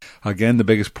 Again, the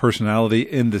biggest personality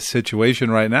in the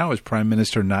situation right now is Prime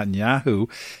Minister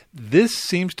Netanyahu. This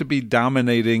seems to be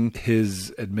dominating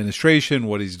his administration,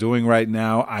 what he's doing right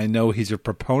now. I know he's a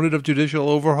proponent of judicial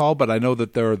overhaul, but I know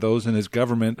that there are those in his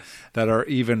government that are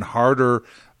even harder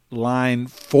line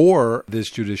for this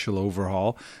judicial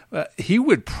overhaul. He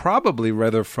would probably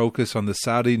rather focus on the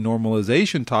Saudi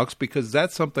normalization talks because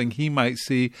that's something he might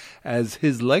see as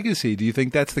his legacy. Do you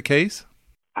think that's the case?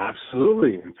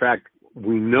 Absolutely. In fact,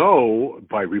 we know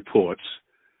by reports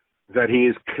that he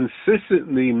has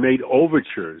consistently made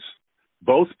overtures,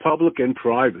 both public and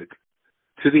private,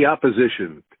 to the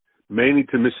opposition, mainly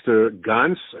to Mr.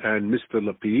 Gantz and Mr.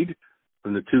 Lapid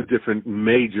from the 2 different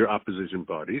major opposition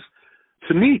parties,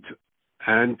 to meet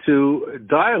and to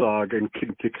dialogue and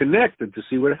to connect and to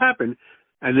see what happened.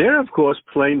 And they're, of course,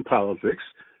 playing politics.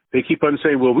 They keep on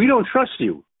saying, well, we don't trust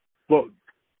you. Well,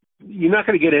 you're not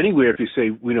going to get anywhere if you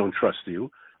say we don't trust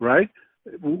you, right?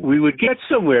 We would get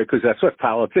somewhere because that's what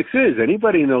politics is.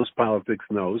 Anybody who knows politics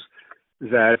knows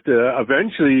that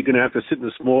eventually you're going to have to sit in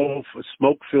a small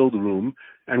smoke-filled room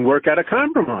and work out a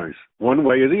compromise one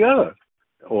way or the other,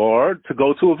 or to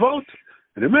go to a vote.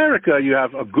 In America, you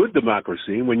have a good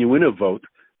democracy, and when you win a vote,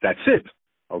 that's it,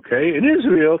 okay? In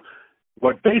Israel,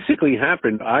 what basically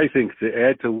happened, I think, to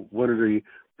add to one of the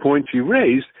points you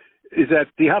raised, is that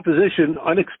the opposition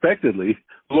unexpectedly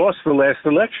lost the last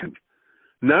election.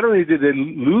 not only did they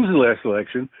lose the last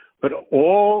election, but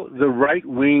all the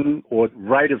right-wing or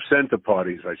right-of-center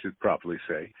parties, I should properly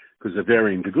say, because of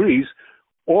varying degrees,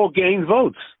 all gained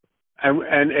votes.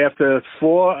 And after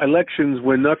 4 elections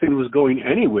where nothing was going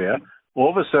anywhere, all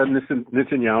of a sudden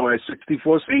Netanyahu has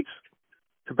 64 seats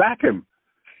to back him.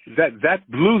 That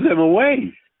blew them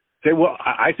away.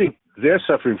 I think they're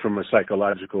suffering from a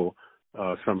psychological,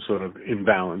 some sort of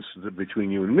imbalance between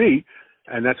you and me,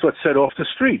 and that's what set off the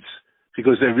streets,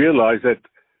 because they realized that,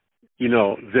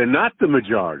 they're not the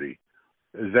majority,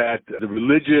 that the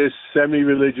religious,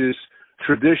 semi-religious,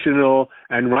 traditional,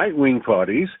 and right-wing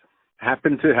parties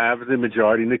happen to have the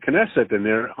majority in the Knesset, and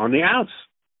they're on the outs.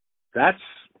 That's,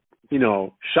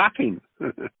 shocking.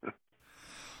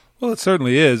 Well, it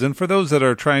certainly is. And for those that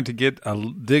are trying to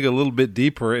dig a little bit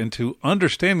deeper into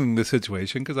understanding the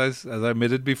situation, because as I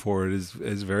admitted before, it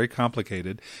is very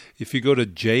complicated. If you go to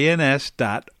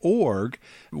jns.org,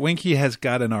 Winkie has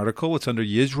got an article. It's under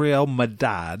Yisrael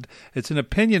Medad. It's an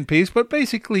opinion piece, but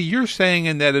basically you're saying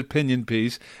in that opinion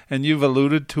piece, and you've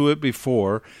alluded to it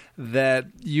before, that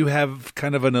you have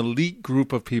kind of an elite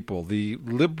group of people, the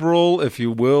liberal, if you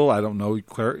will, I don't know,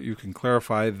 you can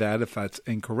clarify that if that's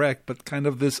incorrect, but kind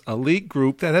of this elite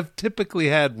group that have typically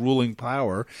had ruling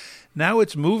power. Now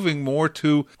it's moving more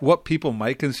to what people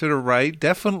might consider right,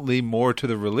 definitely more to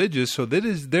the religious. So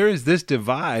there is this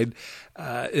divide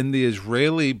in the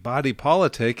Israeli body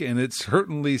politic, and it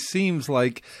certainly seems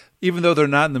like even though they're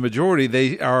not in the majority,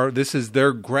 this is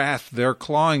their grasp, their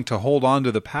clawing to hold on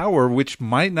to the power, which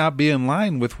might not be in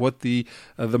line with what the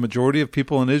majority of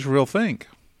people in Israel think.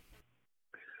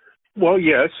 Well,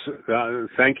 yes.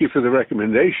 Thank you for the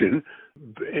recommendation.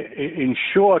 In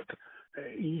short,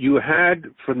 you had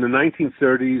from the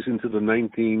 1930s into the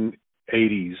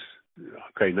 1980s,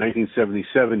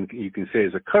 1977 you can say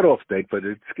is a cutoff date, but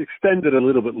it's extended a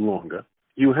little bit longer.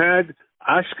 You had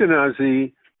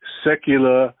Ashkenazi,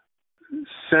 secular,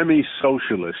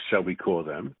 semi-socialists, shall we call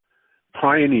them,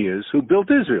 pioneers who built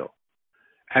Israel.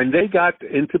 And they got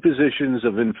into positions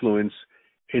of influence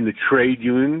in the trade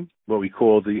union, what we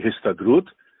call the Histadrut,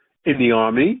 in the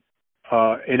army,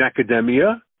 in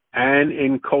academia, and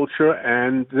in culture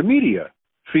and the media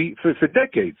for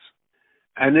decades.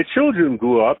 And their children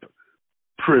grew up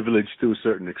privileged to a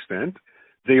certain extent.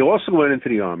 They also went into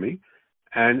the army.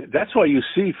 And that's why you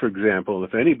see, for example,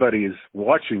 if anybody is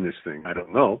watching this thing, I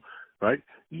don't know, right?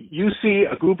 You see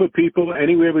a group of people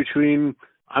anywhere between,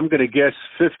 I'm going to guess,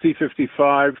 50,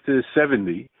 55 to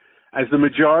 70 as the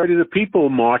majority of the people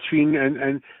marching.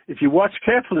 And if you watch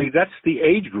carefully, that's the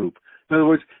age group. In other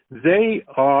words, they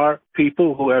are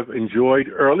people who have enjoyed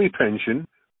early pension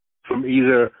from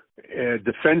either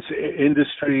defense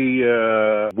industry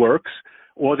works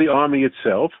or the army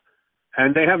itself,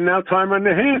 and they have now time on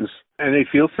their hands, and they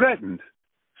feel threatened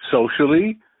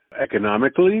socially,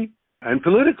 economically, and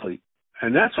politically.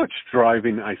 And that's what's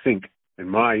driving, I think, in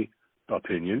my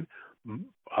opinion,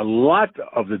 a lot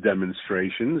of the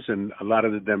demonstrations and a lot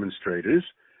of the demonstrators.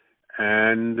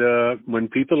 And when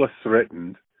people are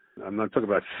threatened, I'm not talking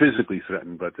about physically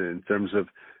threatened, but in terms of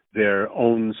their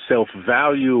own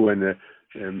self-value and their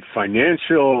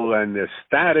financial and their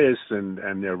status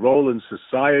and their role in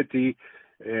society,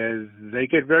 they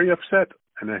get very upset.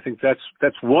 And I think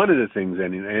that's one of the things,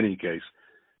 and in any case,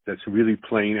 that's really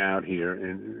playing out here,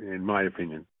 in my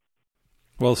opinion.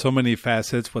 Well, so many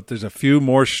facets, but there's a few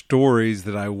more stories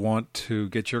that I want to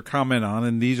get your comment on,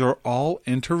 and these are all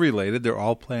interrelated. They're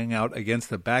all playing out against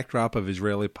the backdrop of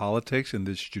Israeli politics and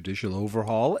this judicial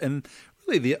overhaul, and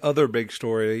really the other big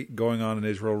story going on in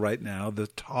Israel right now, the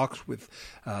talks with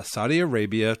Saudi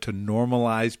Arabia to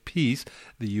normalize peace.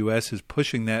 The U.S. is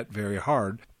pushing that very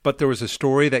hard. But there was a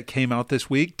story that came out this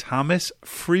week. Thomas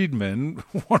Friedman,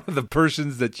 one of the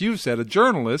persons that you said, a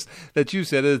journalist that you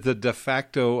said is the de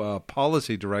facto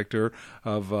policy director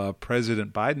of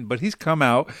President Biden. But he's come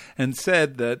out and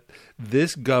said that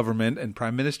this government and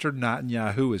Prime Minister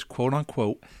Netanyahu is, quote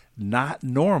unquote, not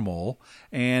normal.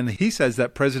 And he says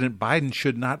that President Biden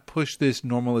should not push this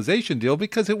normalization deal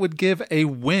because it would give a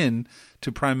win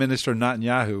to Prime Minister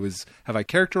Netanyahu. Have I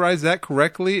characterized that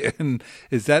correctly? And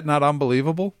is that not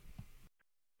unbelievable?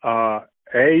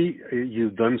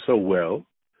 You've done so well.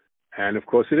 And of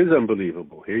course it is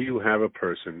unbelievable. Here you have a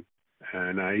person,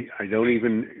 and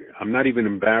I'm not even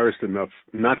embarrassed enough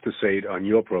not to say it on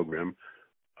your program,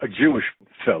 a Jewish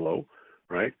fellow,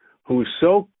 right, who's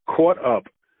so caught up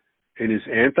in his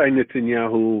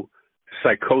anti-Netanyahu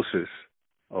psychosis,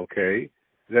 okay,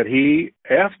 that he,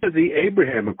 after the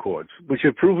Abraham Accords, which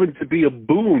have proven to be a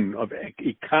boon of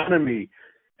economy,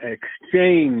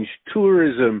 exchange,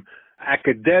 tourism,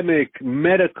 academic,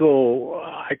 medical,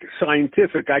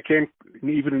 scientific. I can't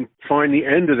even find the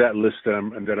end of that list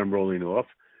that I'm rolling off.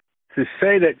 To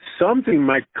say that something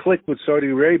might click with Saudi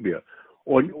Arabia,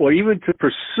 or even to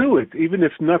pursue it, even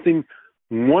if nothing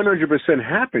 100%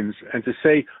 happens, and to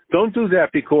say, don't do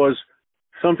that because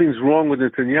something's wrong with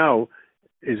Netanyahu,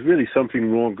 is really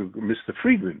something wrong with Mr.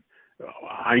 Friedman.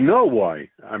 I know why.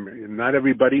 Not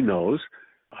everybody knows.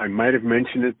 I might have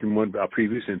mentioned it in one of our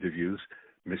previous interviews.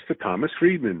 Mr. Thomas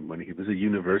Friedman, when he was a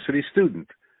university student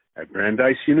at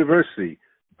Brandeis University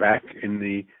back in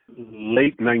the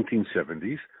late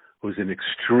 1970s, was an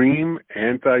extreme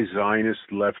anti-Zionist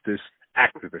leftist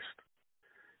activist.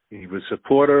 He was a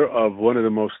supporter of one of the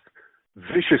most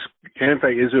vicious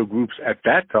anti-Israel groups at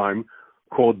that time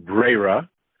called Brera,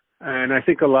 and I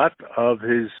think a lot of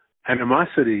his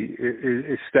animosity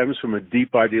stems from a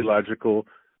deep ideological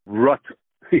rut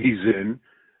he's in,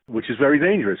 which is very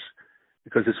dangerous.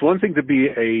 Because it's one thing to be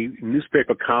a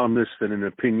newspaper columnist and an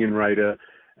opinion writer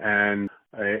and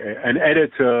an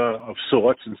editor of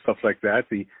sorts and stuff like that.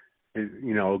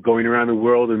 Going around the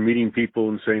world and meeting people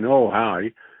and saying, "Oh,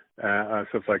 hi,"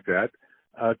 stuff like that.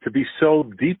 To be so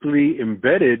deeply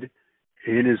embedded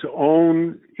in his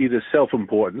own either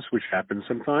self-importance, which happens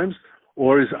sometimes,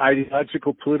 or his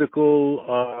ideological,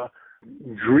 political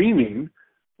dreaming,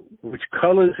 which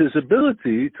colors his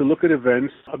ability to look at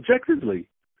events objectively.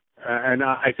 And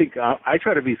I think I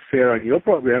try to be fair on your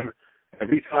program.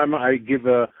 Every time I give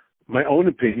my own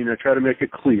opinion, I try to make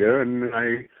it clear. And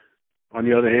on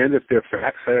the other hand, if they're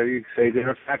facts, I say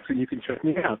they're facts and you can check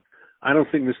me out. I don't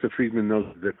think Mr. Friedman knows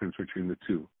the difference between the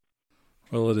two.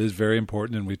 Well, it is very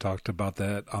important, and we talked about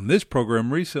that on this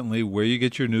program recently, where you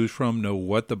get your news from, know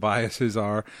what the biases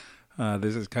are.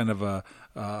 This is kind of a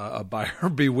buyer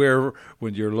beware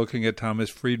when you're looking at Thomas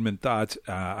Friedman thoughts.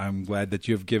 I'm glad that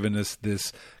you've given us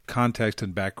this context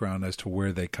and background as to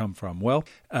where they come from. Well,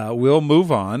 we'll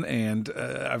move on, and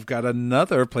I've got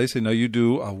another place. I know you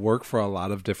do work for a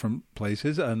lot of different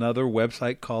places, another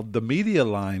website called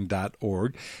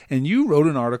themedialine.org, and you wrote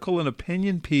an article, an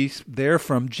opinion piece there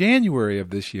from January of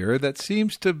this year that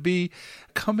seems to be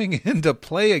coming into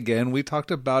play again. We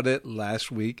talked about it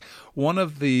last week. One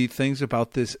of the things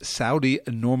about this Saudi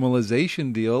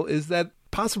normalization deal is that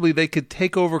possibly they could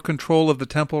take over control of the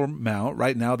Temple Mount.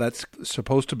 Right now, that's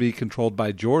supposed to be controlled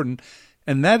by Jordan.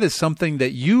 And that is something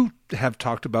that you have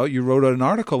talked about. You wrote an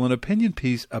article, an opinion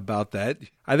piece about that.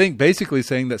 I think basically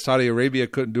saying that Saudi Arabia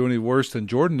couldn't do any worse than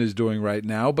Jordan is doing right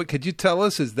now. But could you tell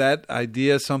us, is that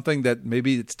idea something that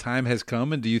maybe its time has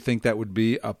come? And do you think that would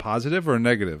be a positive or a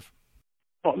negative?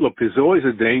 Oh, look, there's always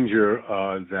a danger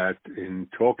that in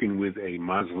talking with a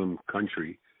Muslim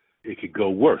country, it could go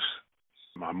worse.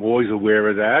 I'm always aware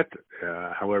of that.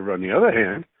 However, on the other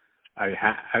hand,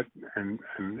 and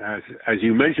as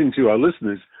you mentioned to our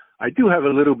listeners, I do have a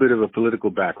little bit of a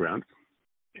political background.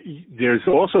 There's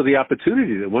also the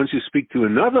opportunity that once you speak to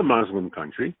another Muslim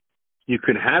country, you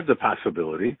can have the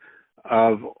possibility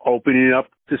of opening up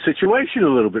the situation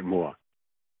a little bit more.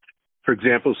 For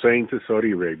example, saying to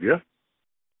Saudi Arabia,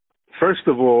 first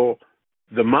of all,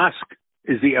 the mosque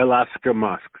is the Al-Aqsa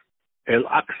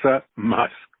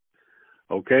Mosque.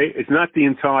 Okay? It's not the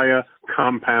entire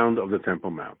compound of the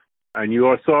Temple Mount. And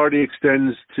your authority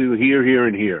extends to here, here,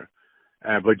 and here.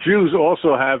 But Jews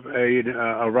also have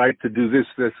a right to do this,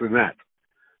 and that.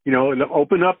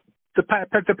 Open up the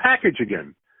package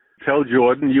again. Tell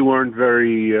Jordan you weren't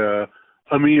very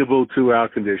amenable to our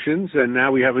conditions, and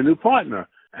now we have a new partner.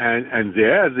 And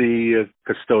they're the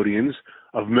custodians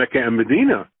of Mecca and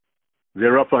Medina.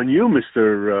 They're up on you,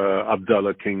 Mr.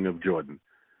 Abdullah, King of Jordan.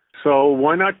 So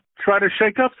why not try to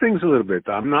shake up things a little bit?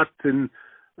 I'm not in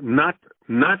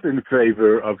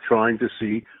favor of trying to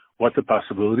see what the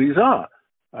possibilities are.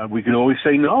 We can always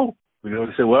say no. We can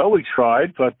always say, well, we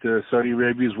tried, but Saudi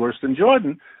Arabia is worse than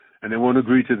Jordan, and they won't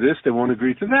agree to this, they won't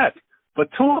agree to that.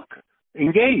 But talk,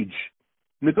 engage,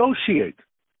 negotiate.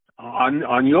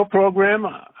 On your program,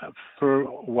 for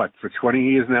 20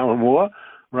 years now or more,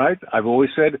 right? I've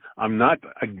always said I'm not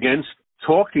against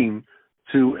talking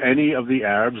to any of the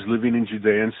Arabs living in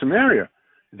Judea and Samaria.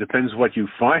 It depends what you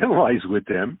finalize with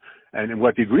them and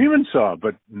what the agreements are,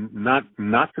 but not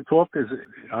to talk is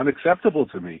unacceptable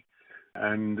to me.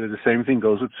 And the same thing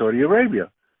goes with Saudi Arabia.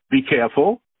 Be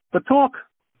careful, but talk.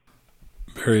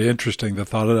 Very interesting. The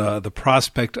thought of the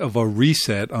prospect of a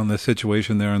reset on the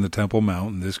situation there on the Temple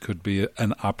Mount, and this could be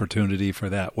an opportunity for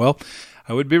that. Well,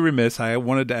 I would be remiss. I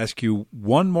wanted to ask you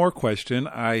one more question.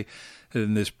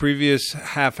 In this previous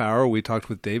half hour, we talked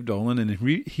with Dave Dolan, and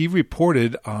he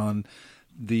reported on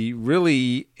the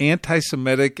really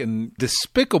anti-Semitic and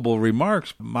despicable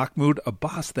remarks of Mahmoud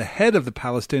Abbas, the head of the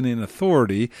Palestinian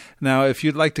Authority. Now, if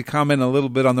you'd like to comment a little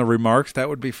bit on the remarks, that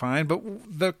would be fine. But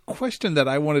the question that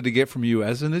I wanted to get from you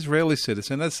as an Israeli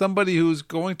citizen, as somebody who's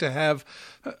going to have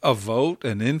a vote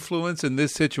and influence in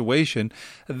this situation,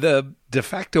 the de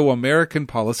facto American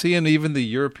policy and even the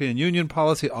European Union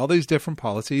policy, all these different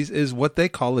policies, is what they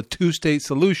call a two-state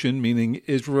solution, meaning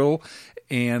Israel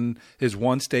and is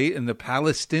one state and the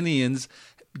Palestinians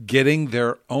getting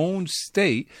their own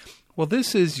state. Well,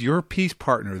 this is your peace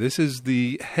partner. This is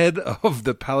the head of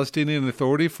the Palestinian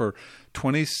Authority for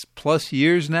 20 plus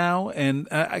years now. And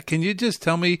can you just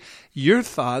tell me your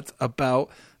thoughts about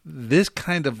this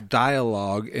kind of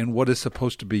dialogue and what is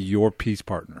supposed to be your peace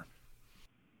partner?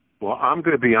 Well, I'm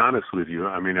going to be honest with you.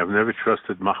 I mean, I've never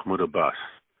trusted Mahmoud Abbas.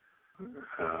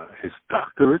 His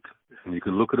doctorate, and you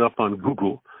can look it up on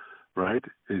Google, right,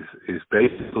 is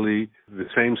basically the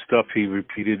same stuff he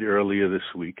repeated earlier this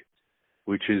week,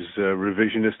 which is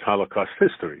revisionist Holocaust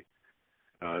history.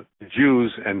 The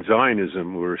Jews and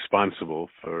Zionism were responsible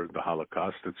for the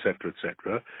Holocaust, et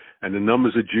cetera, and the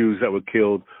numbers of Jews that were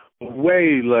killed were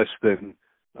way less than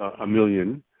 1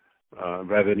 million,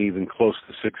 rather than even close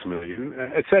to 6 million,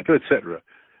 et cetera.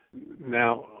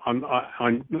 Now,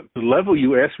 on the level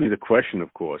you asked me the question,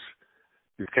 of course,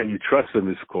 is can you trust him?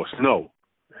 Is, of course, no.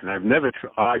 And I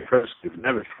personally have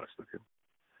never trusted him.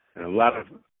 And a lot of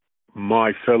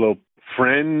my fellow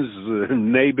friends,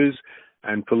 neighbors,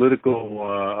 and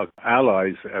political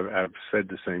allies have said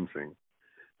the same thing.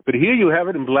 But here you have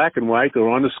it in black and white or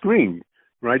on the screen,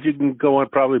 right? You can go on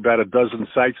probably about a dozen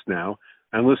sites now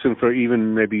and listen for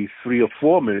even maybe 3 or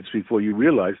 4 minutes before you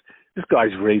realize this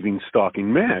guy's raving,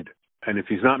 stalking mad. And if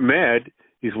he's not mad,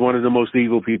 he's one of the most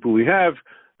evil people we have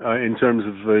in terms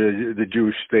of the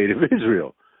Jewish state of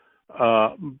Israel.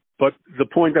 But the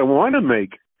point I want to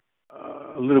make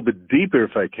a little bit deeper,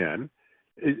 if I can,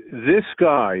 is this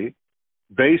guy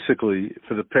basically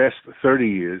for the past 30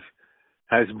 years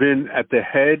has been at the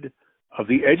head of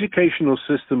the educational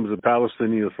system of the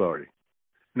Palestinian Authority.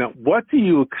 Now, what do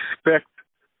you expect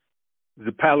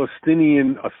the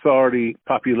Palestinian Authority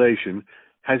population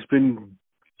has been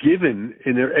given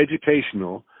in their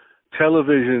educational,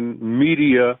 television,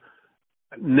 media,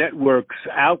 networks,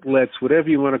 outlets, whatever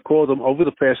you want to call them, over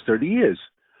the past 30 years?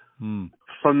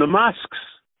 From the mosques,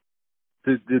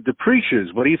 the preachers,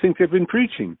 what do you think they've been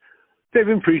preaching? They've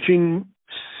been preaching,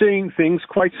 saying things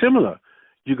quite similar.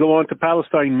 You go on to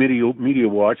Palestine Media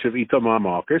Watch of Itamar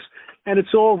Marcus, and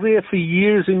it's all there for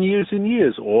years and years and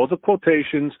years. All the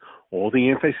quotations, all the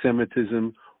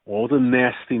anti-Semitism, all the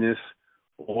nastiness,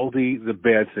 all the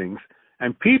bad things.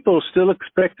 And people still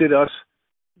expected us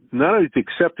not only to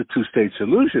accept a two-state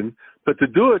solution, but to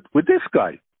do it with this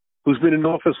guy, who's been in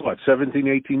office, 17,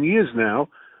 18 years now,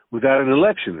 without an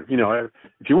election. You know,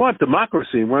 if you want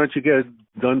democracy, why don't you get it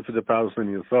done for the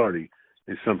Palestinian Authority,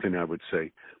 is something I would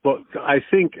say. But I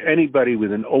think anybody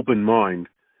with an open mind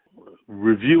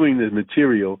reviewing the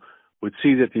material would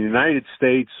see that the United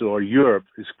States or Europe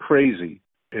is crazy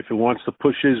if it wants to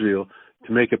push Israel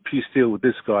to make a peace deal with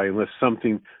this guy unless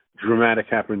something dramatic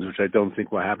happens, which I don't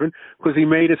think will happen, because he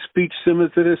made a speech similar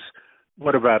to this,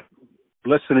 about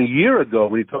less than a year ago,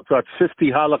 when he talked about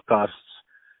 50 Holocausts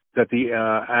that the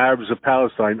Arabs of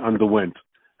Palestine underwent,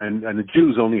 and the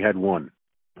Jews only had one.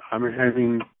 I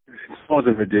mean, it's more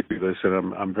than ridiculous,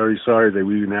 and I'm very sorry that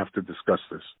we even have to discuss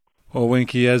this. Well,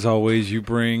 Winkie, as always, you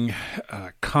bring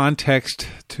context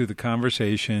to the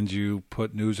conversations. You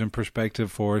put news in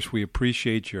perspective for us. We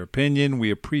appreciate your opinion.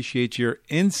 We appreciate your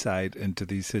insight into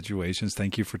these situations.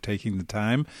 Thank you for taking the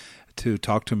time to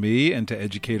talk to me and to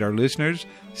educate our listeners.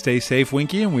 Stay safe,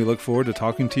 Winkie, and we look forward to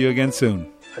talking to you again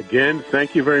soon. Again,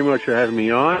 thank you very much for having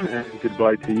me on, and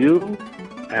goodbye to you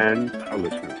and our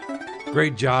listeners.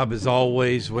 Great job as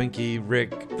always, Winkie.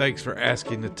 Rick, thanks for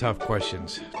asking the tough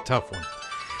questions. Tough one.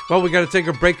 Well, we got to take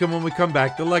a break, and when we come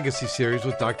back, the Legacy Series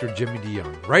with Dr. Jimmy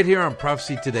DeYoung, right here on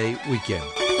Prophecy Today Weekend.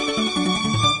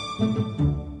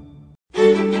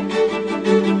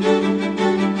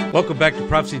 Welcome back to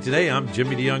Prophecy Today. I'm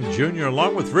Jimmy DeYoung Jr.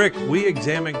 Along with Rick, we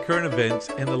examine current events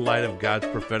in the light of God's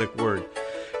prophetic word.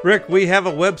 Rick, we have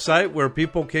a website where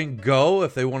people can go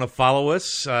if they want to follow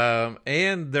us,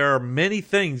 and there are many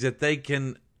things that they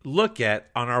can look at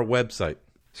on our website.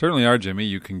 Certainly are, Jimmy.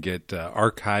 You can get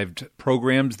archived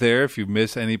programs there if you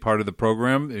miss any part of the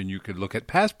program, and you could look at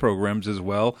past programs as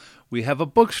well. We have a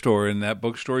bookstore. In that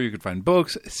bookstore, you could find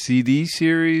books, CD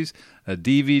series,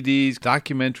 DVDs,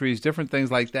 documentaries, different things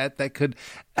like that could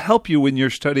help you in your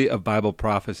study of Bible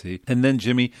prophecy. And then,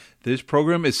 Jimmy, this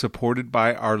program is supported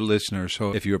by our listeners.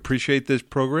 So if you appreciate this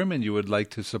program and you would like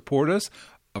to support us,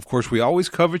 of course, we always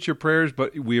covet your prayers,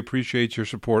 but we appreciate your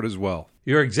support as well.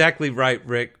 You're exactly right,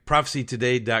 Rick.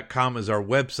 ProphecyToday.com is our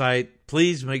website.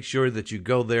 Please make sure that you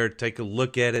go there, take a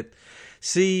look at it,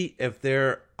 see if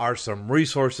there are some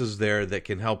resources there that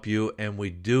can help you, and we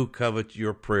do covet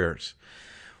your prayers.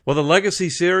 Well, the Legacy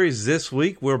series this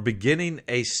week, we're beginning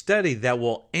a study that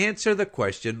will answer the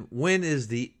question, when is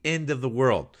the end of the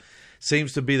world?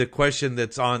 Seems to be the question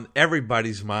that's on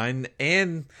everybody's mind,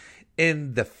 and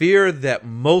in the fear that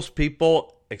most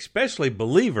people, especially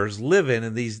believers, live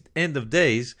in these end of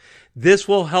days, this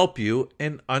will help you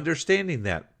in understanding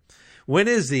that. When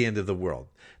is the end of the world?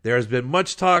 There has been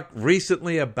much talk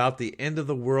recently about the end of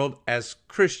the world as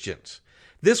Christians.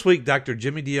 This week, Dr.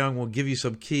 Jimmy DeYoung will give you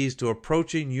some keys to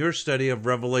approaching your study of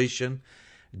Revelation.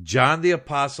 John the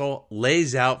Apostle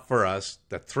lays out for us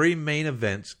the three main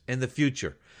events in the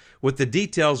future, with the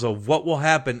details of what will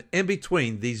happen in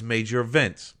between these major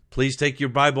events. Please take your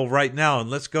Bible right now and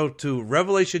let's go to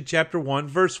Revelation chapter 1,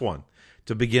 verse 1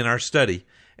 to begin our study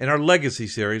in our Legacy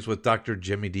series with Dr.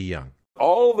 Jimmy DeYoung.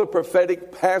 All the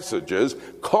prophetic passages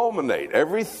culminate.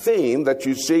 Every theme that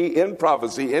you see in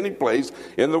prophecy, any place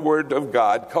in the Word of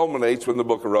God, culminates with the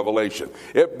book of Revelation.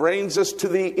 It brings us to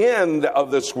the end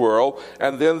of this world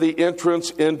and then the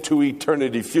entrance into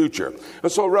eternity future.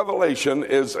 And so Revelation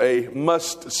is a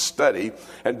must study,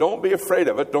 and don't be afraid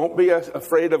of it. Don't be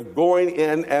afraid of going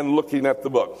in and looking at the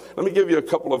book. Let me give you a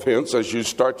couple of hints as you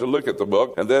start to look at the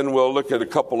book, and then we'll look at a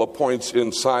couple of points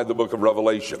inside the book of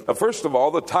Revelation. Now, first of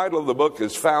all, the title of the book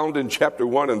is found in chapter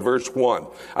 1 and verse 1.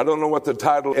 I don't know what the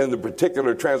title in the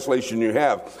particular translation you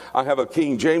have. I have a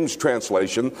King James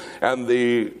translation, and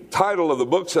the title of the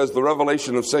book says The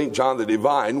Revelation of St. John the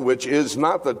Divine, which is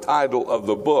not the title of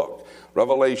the book.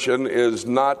 Revelation is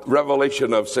not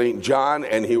revelation of St. John,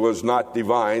 and he was not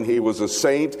divine. He was a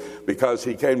saint because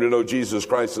he came to know Jesus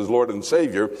Christ as Lord and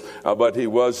Savior, but he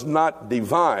was not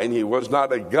divine. He was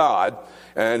not a God,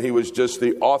 and he was just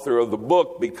the author of the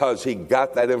book because he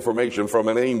got that information from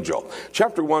an angel.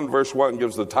 Chapter 1, verse 1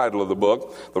 gives the title of the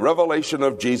book, The Revelation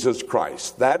of Jesus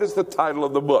Christ. That is the title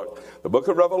of the book. The book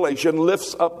of Revelation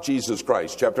lifts up Jesus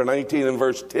Christ. Chapter 19 and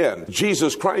verse 10.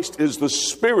 Jesus Christ is the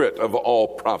spirit of all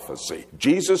prophecy.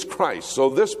 Jesus Christ. So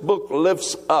this book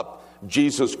lifts up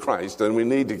Jesus Christ, and we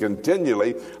need to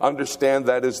continually understand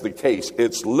that is the case.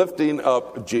 It's lifting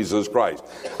up Jesus Christ.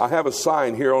 I have a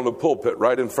sign here on the pulpit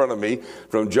right in front of me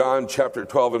from John chapter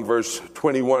 12 and verse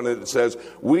 21, and it says,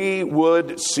 "We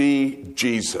would see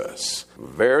Jesus."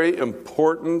 Very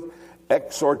important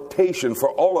exhortation for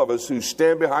all of us who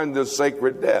stand behind this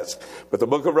sacred desk. But the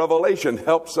book of Revelation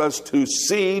helps us to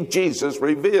see Jesus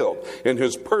revealed in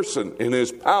his person, in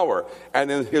his power, and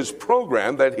in his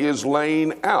program that he is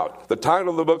laying out. The title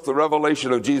of the book, The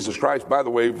Revelation of Jesus Christ, by the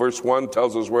way, verse 1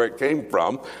 tells us where it came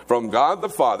from God the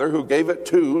Father, who gave it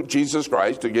to Jesus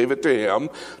Christ, who gave it to him,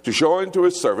 to show unto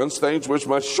his servants things which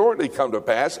must shortly come to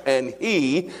pass, and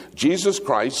he, Jesus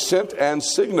Christ, sent and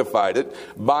signified it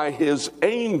by his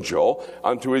angel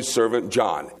unto his servant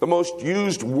John. The most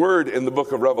used word in the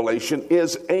book of Revelation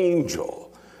is angel,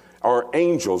 or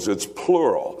angels. It's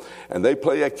plural, and they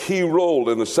play a key role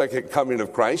in the second coming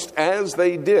of Christ, as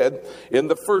they did in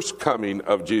the first coming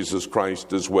of Jesus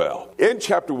Christ as well. In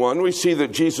chapter 1, we see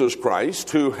that Jesus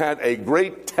Christ, who had a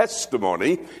great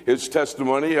testimony, his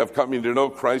testimony of coming to know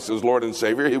Christ as Lord and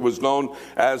Savior, he was known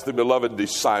as the beloved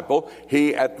disciple.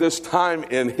 He, at this time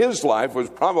in his life, was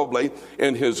probably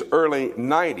in his early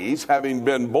 90s, having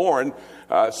been born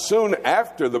soon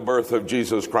after the birth of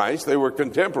Jesus Christ. They were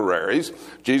contemporaries.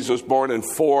 Jesus born in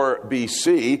 4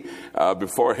 BC,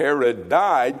 before Herod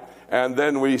died. And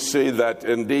then we see that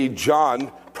indeed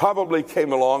John probably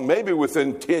came along maybe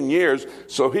within 10 years.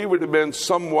 So he would have been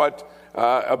somewhat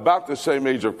about the same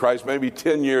age of Christ, maybe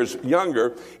 10 years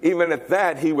younger. Even at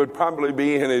that, he would probably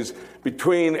be in his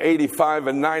between 85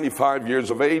 and 95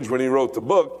 years of age when he wrote the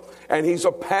book. And he's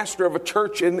a pastor of a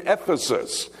church in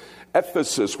Ephesus.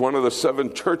 Ephesus, one of the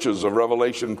 7 churches of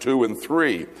Revelation 2 and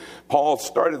 3. Paul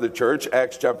started the church,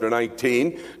 Acts chapter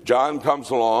 19. John comes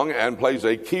along and plays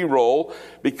a key role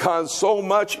because so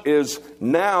much is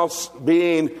now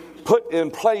being put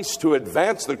in place to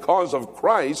advance the cause of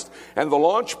Christ. And the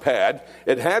launch pad,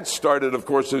 it had started, of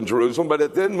course, in Jerusalem, but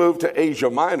it then moved to Asia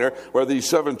Minor, where these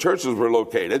 7 churches were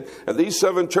located. And these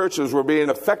 7 churches were being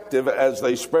effective as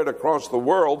they spread across the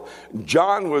world.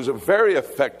 John was a very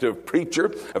effective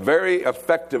preacher, a very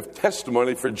effective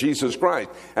testimony for Jesus Christ.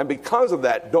 And because of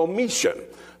that, Domitian,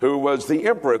 who was the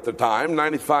emperor at the time,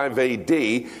 95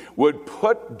 A.D., would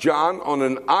put John on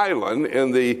an island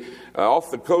in the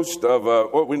off the coast of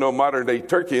what we know modern-day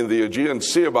Turkey in the Aegean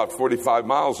Sea, about 45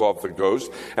 miles off the coast,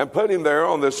 and put him there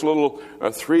on this little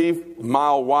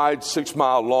 3-mile wide,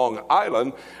 6-mile long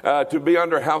island to be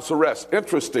under house arrest.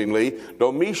 Interestingly,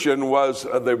 Domitian was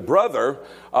the brother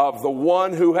of the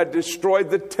one who had destroyed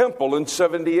the temple in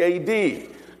 70 A.D.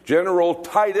 General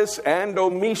Titus and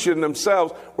Domitian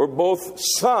themselves were both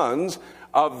sons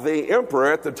of the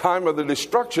emperor at the time of the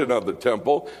destruction of the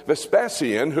temple,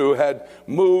 Vespasian, who had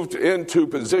moved into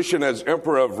position as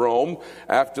emperor of Rome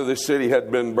after the city had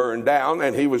been burned down,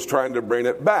 and he was trying to bring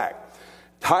it back.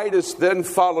 Titus then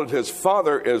followed his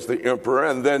father as the emperor,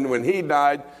 and then when he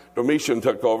died, Domitian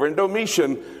took over. And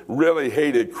Domitian really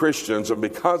hated Christians, and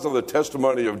because of the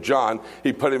testimony of John,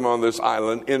 he put him on this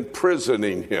island,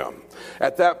 imprisoning him.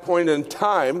 At that point in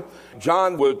time,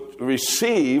 John would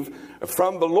receive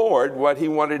from the Lord what he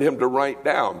wanted him to write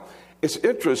down. It's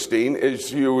interesting,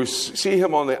 as you see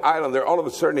him on the island there, all of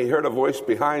a sudden he heard a voice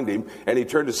behind him, and he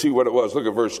turned to see what it was. Look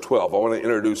at verse 12. I want to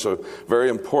introduce a very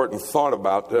important thought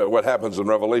about what happens in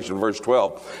Revelation, verse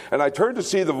 12. And I turned to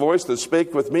see the voice that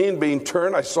spake with me, and being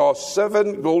turned, I saw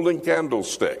 7 golden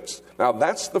candlesticks. Now,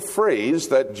 that's the phrase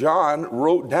that John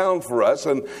wrote down for us,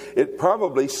 and it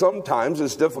probably sometimes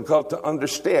is difficult to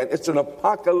understand. It's an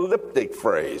apocalyptic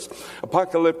phrase.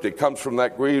 Apocalyptic comes from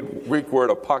that Greek word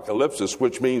apocalypsis,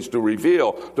 which means to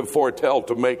reveal, to foretell,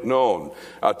 to make known,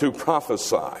 to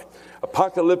prophesy.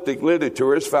 Apocalyptic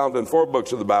literature is found in 4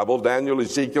 books of the Bible: Daniel,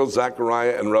 Ezekiel,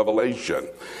 Zechariah, and Revelation.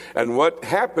 And what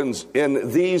happens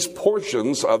in these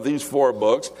portions of these 4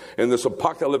 books, in this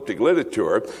apocalyptic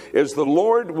literature, is the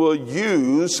Lord will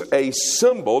use a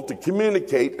symbol to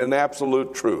communicate an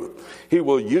absolute truth. He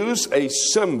will use a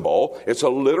symbol, it's a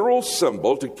literal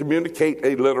symbol, to communicate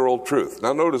a literal truth.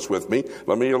 Now notice with me,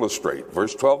 let me illustrate.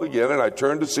 Verse 12 again, and I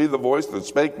turned to see the voice that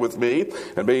spake with me,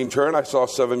 and being turned, I saw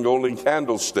 7 golden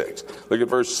candlesticks. Look at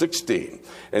verse 16.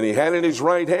 And he had in his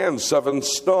right hand 7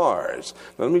 stars.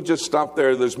 Now, let me just stop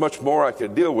there. There's much more I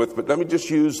could deal with, but let me just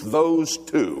use those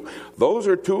 2. Those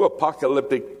are 2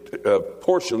 apocalyptic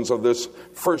portions of this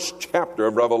first chapter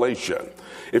of Revelation.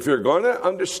 If you're going to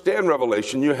understand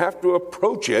Revelation, you have to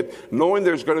approach it knowing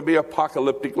there's going to be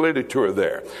apocalyptic literature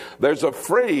there. There's a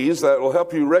phrase that will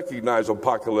help you recognize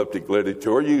apocalyptic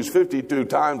literature, used 52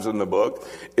 times in the book.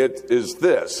 It is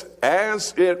this: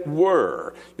 as it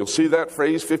were. You'll see that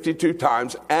phrase 52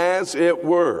 times, as it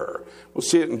were. We'll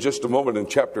see it in just a moment in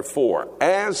chapter 4.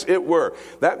 As it were.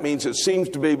 That means it seems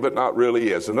to be, but not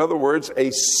really is. In other words,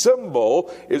 a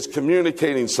symbol is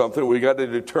communicating something. We got to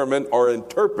determine or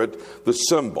interpret the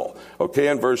symbol. Okay,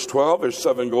 in verse 12, there's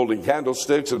 7 golden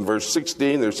candlesticks. In verse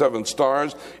 16, there's 7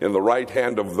 stars in the right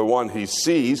hand of the one he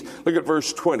sees. Look at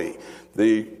verse 20.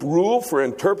 The rule for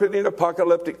interpreting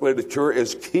apocalyptic literature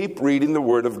is keep reading the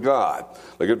Word of God.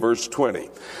 Look at verse 20.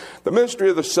 The mystery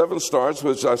of the 7 stars,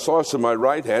 which I saw in my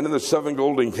right hand, and the 7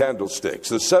 golden candlesticks.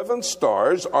 The 7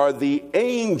 stars are the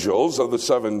angels of the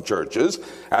 7 churches,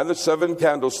 and the 7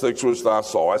 candlesticks which thou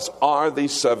sawest are the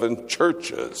 7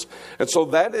 churches. And so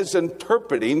that is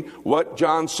interpreting what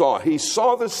John saw. He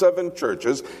saw the 7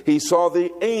 churches, he saw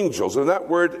the angels, and that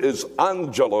word is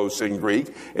angelos in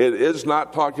Greek. It is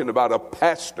not talking about a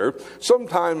pastor.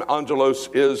 Sometimes angelos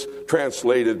is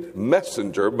translated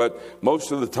messenger, but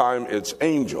most of the time it's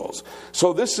angels.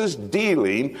 So this is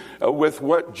dealing with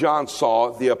what John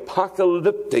saw, the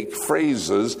apocalyptic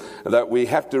phrases that we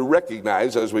have to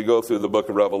recognize as we go through the book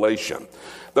of Revelation.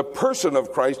 The person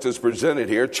of Christ is presented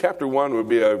here. Chapter 1 would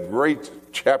be a great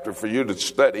chapter for you to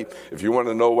study if you want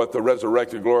to know what the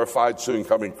resurrected, glorified, soon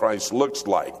coming Christ looks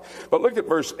like. But look at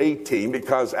verse 18,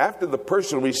 because after the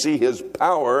person we see his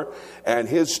power and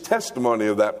his testimony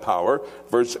of that power.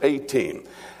 Verse 18.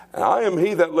 And I am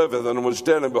he that liveth and was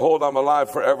dead, and behold, I'm alive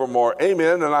forevermore.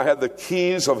 Amen. And I had the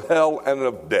keys of hell and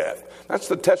of death. That's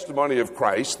the testimony of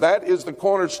Christ. That is the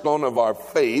cornerstone of our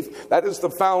faith. That is the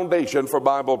foundation for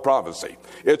Bible prophecy.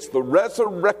 It's the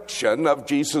resurrection of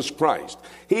Jesus Christ.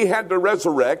 He had to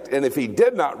resurrect, and if he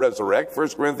did not resurrect, 1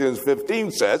 Corinthians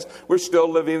 15 says, we're still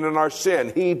living in our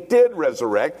sin. He did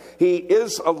resurrect. He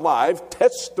is alive.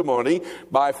 Testimony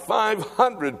by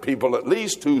 500 people at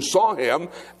least who saw him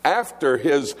after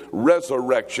his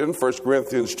resurrection, 1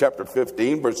 Corinthians chapter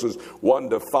 15, verses 1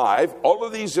 to 5. All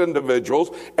of these individuals,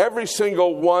 every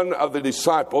single one of the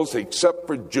disciples, except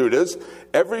for Judas,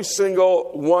 every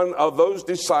single one of those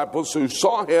disciples who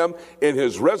saw him in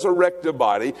his resurrected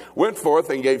body went forth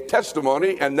and gave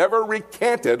testimony and never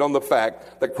recanted on the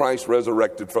fact that Christ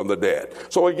resurrected from the dead.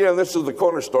 So again, this is the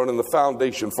cornerstone and the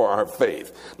foundation for our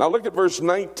faith. Now look at verse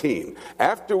 19.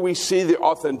 After we see the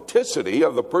authenticity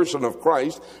of the person of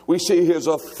Christ, we see his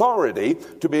authority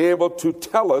to be able to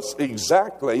tell us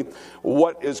exactly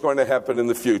what is going to happen in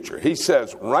the future. He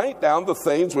says, write down the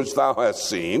things which thou hast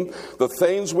seen, the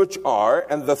things which are,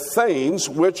 and the things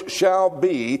which shall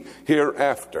be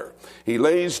hereafter. He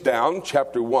lays down,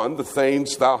 chapter 1, the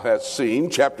things thou hast seen,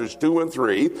 chapters 2 and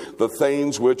 3, the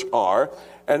things which are,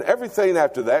 and everything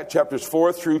after that, chapters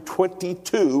 4 through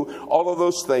 22, all of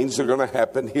those things are going to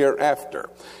happen hereafter.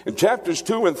 In chapters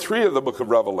 2 and 3 of the book of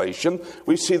Revelation,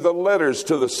 we see the letters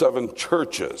to the 7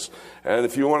 churches. And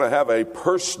if you want to have a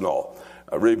personal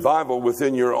revival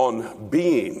within your own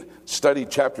being, study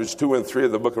chapters 2 and 3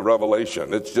 of the book of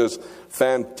Revelation. It's just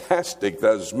fantastic,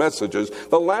 those messages.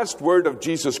 The last word of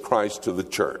Jesus Christ to the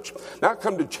church. Now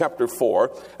come to chapter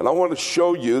 4, and I want to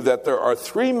show you that there are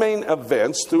 3 main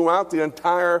events throughout the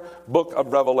entire book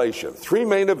of Revelation. 3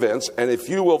 main events, and if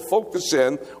you will focus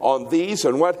in on these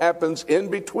and what happens in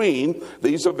between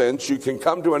these events, you can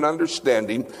come to an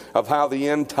understanding of how the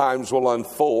end times will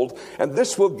unfold, and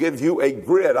this will give you a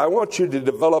grid. I want you to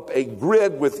develop a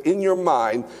grid within your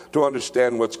mind to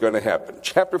understand what's going to happen.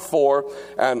 Chapter 4,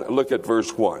 and look at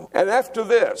verse 1. And after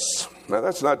this, now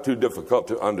that's not too difficult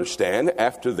to understand.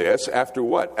 After this, after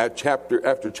what?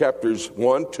 After chapters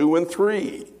 1, 2, and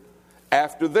 3.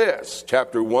 After this,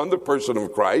 chapter 1, the person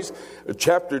of Christ.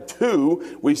 Chapter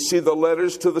 2, we see the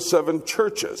letters to the 7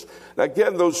 churches. Now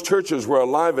again, those churches were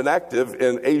alive and active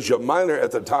in Asia Minor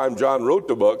at the time John wrote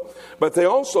the book, but they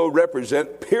also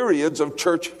represent periods of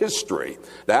church history.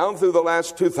 Down through the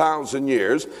last 2,000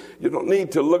 years, you don't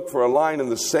need to look for a line in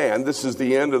the sand. This is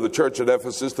the end of the church at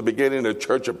Ephesus, the beginning of the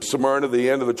church of Smyrna, the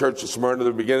end of the church of Smyrna,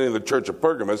 the beginning of the church of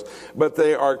Pergamos, but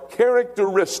they are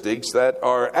characteristics that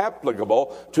are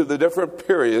applicable to the different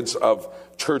periods of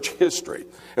church history.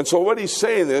 And so what he's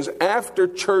saying is, after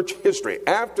church history,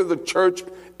 after the church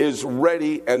is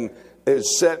ready and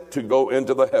is set to go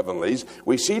into the heavenlies,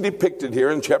 we see depicted here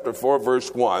in chapter 4,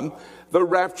 verse 1, the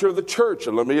rapture of the church.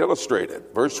 And let me illustrate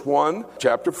it. Verse 1,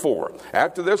 chapter 4.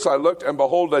 After this I looked, and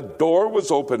behold, a door was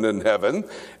opened in heaven,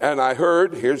 and I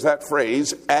heard, here's that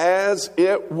phrase, as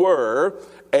it were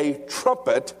a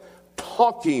trumpet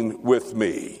talking with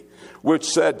me, which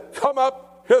said, come up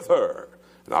hither,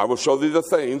 and I will show thee the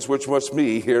things which must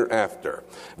be hereafter.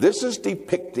 This is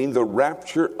depicting the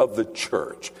rapture of the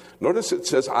church. Notice it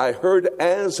says, I heard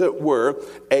as it were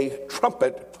a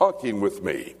trumpet talking with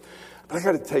me. But I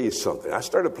got to tell you something. I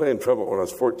started playing trumpet when I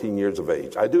was 14 years of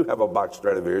age. I do have a Bach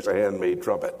Stradivarius, a handmade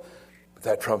trumpet. But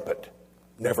that trumpet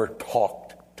never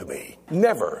talked to me.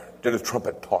 Never did a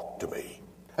trumpet talk to me.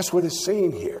 That's what it's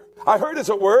saying here. I heard, as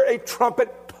it were, a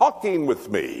trumpet talking with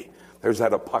me. There's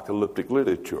that apocalyptic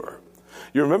literature.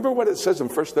 You remember what it says in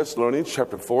 1 Thessalonians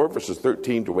chapter 4, verses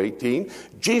 13 to 18?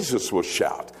 Jesus will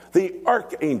shout. The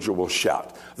archangel will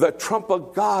shout. The trump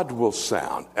of God will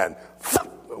sound. And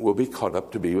we'll be caught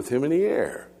up to be with him in the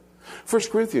air. 1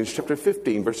 Corinthians chapter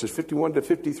 15, verses 51 to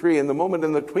 53. In the moment,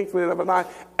 in the twinkling of an eye,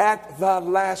 at the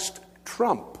last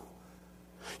trump.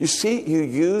 You see, you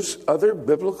use other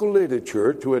biblical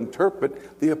literature to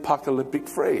interpret the apocalyptic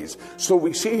phrase. So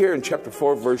we see here in chapter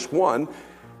 4, verse 1,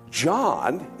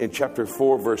 John, in chapter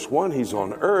 4, verse 1, he's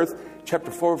on earth.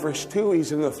 Chapter 4, verse 2,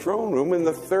 he's in the throne room in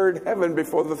the third heaven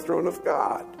before the throne of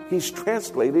God. He's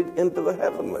translated into the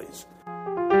heavenlies.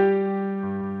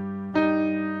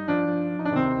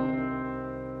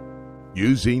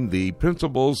 Using the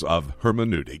principles of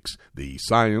hermeneutics, the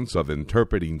science of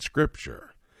interpreting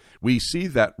Scripture, we see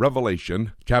that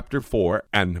Revelation chapter 4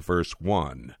 and verse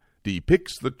 1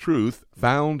 depicts the truth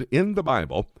found in the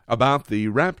Bible about the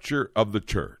rapture of the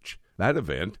church. That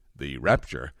event, the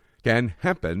rapture, can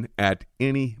happen at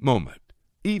any moment,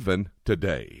 even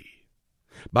today.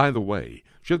 By the way,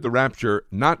 should the rapture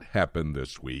not happen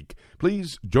this week,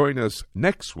 please join us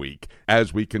next week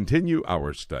as we continue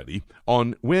our study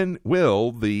on when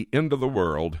will the end of the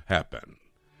world happen.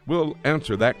 We'll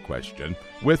answer that question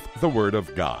with the Word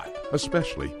of God,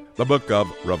 especially the book of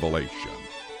Revelation.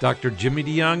 Dr. Jimmy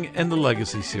DeYoung and the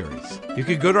Legacy Series. You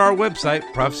can go to our website,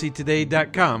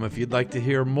 prophecytoday.com, if you'd like to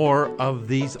hear more of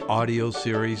these audio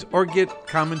series or get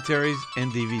commentaries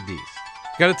and DVDs.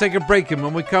 Got to take a break, and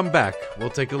when we come back,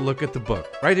 we'll take a look at the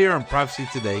book right here on Prophecy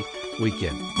Today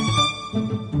Weekend.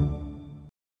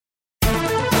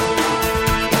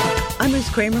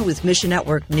 Ruth Kramer with Mission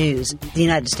Network News. The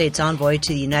United States envoy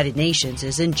to the United Nations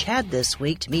is in Chad this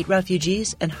week to meet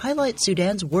refugees and highlight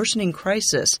Sudan's worsening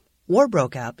crisis. War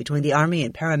broke out between the army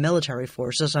and paramilitary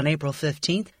forces on April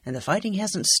 15th, and the fighting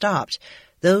hasn't stopped.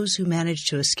 Those who managed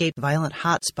to escape violent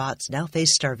hotspots now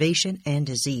face starvation and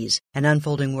disease. An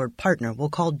Unfolding Word partner we'll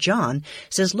call John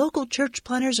says local church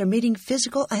planners are meeting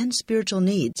physical and spiritual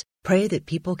needs. Pray that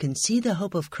people can see the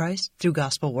hope of Christ through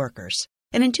gospel workers.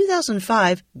 And in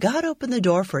 2005, God opened the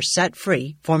door for Set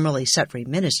Free, formerly Set Free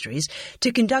Ministries,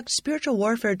 to conduct spiritual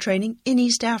warfare training in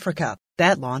East Africa.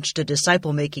 That launched a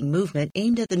disciple-making movement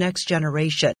aimed at the next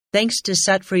generation. Thanks to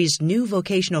Set Free's new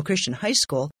vocational Christian high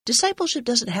school, discipleship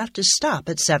doesn't have to stop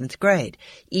at 7th grade.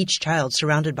 Each child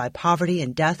surrounded by poverty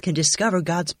and death can discover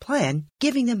God's plan,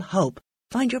 giving them hope.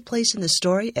 Find your place in the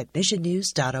story at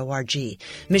missionnews.org.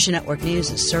 Mission Network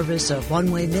News is service of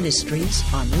One Way Ministries.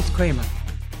 I'm Ruth Kramer.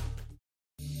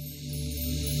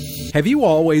 Have you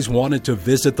always wanted to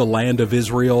visit the land of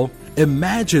Israel?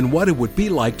 Imagine what it would be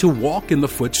like to walk in the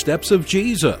footsteps of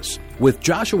Jesus. With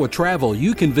Joshua Travel,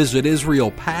 you can visit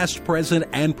Israel past, present,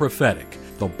 and prophetic.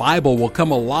 The Bible will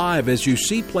come alive as you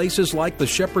see places like the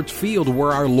Shepherd's Field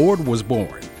where our Lord was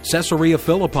born, Caesarea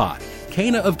Philippi,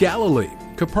 Cana of Galilee,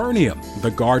 Capernaum,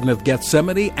 the Garden of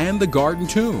Gethsemane, and the Garden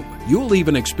Tomb. You'll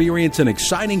even experience an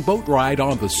exciting boat ride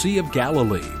on the Sea of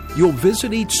Galilee. You'll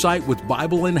visit each site with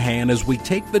Bible in hand as we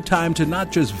take the time to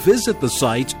not just visit the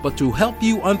sites, but to help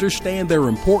you understand their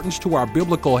importance to our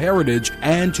biblical heritage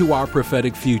and to our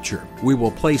prophetic future. We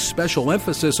will place special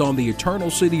emphasis on the eternal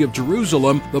city of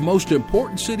Jerusalem, the most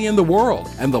important city in the world,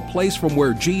 and the place from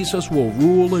where Jesus will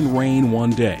rule and reign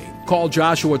one day. Call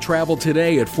Joshua Travel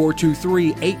today at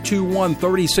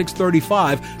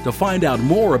 423-821-3635 to find out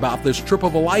more about this trip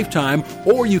of a lifetime,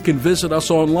 or you can visit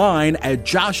us online at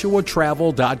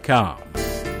joshuatravel.com.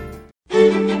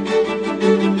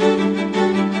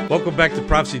 Welcome back to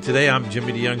Prophecy Today. I'm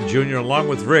Jimmy DeYoung Jr. Along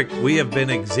with Rick, we have been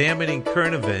examining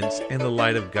current events in the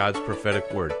light of God's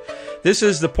prophetic word. This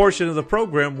is the portion of the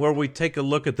program where we take a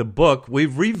look at the book. We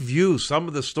review some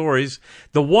of the stories,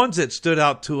 the ones that stood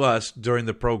out to us during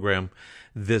the program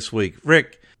this week.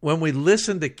 Rick, when we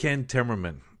listened to Ken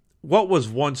Timmerman, what was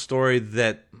one story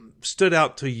that stood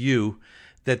out to you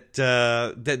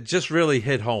that just really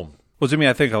hit home? Well, Jimmy,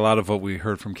 I think a lot of what we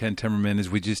heard from Ken Timmerman is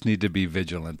we just need to be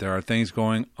vigilant. There are things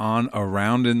going on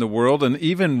around in the world and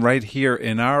even right here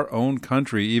in our own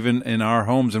country, even in our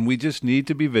homes, and we just need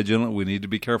to be vigilant. We need to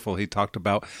be careful. He talked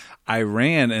about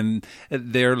Iran, and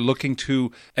they're looking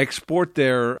to export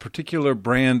their particular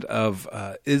brand of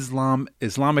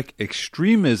Islamic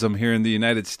extremism here in the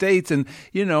United States. And,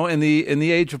 you know, in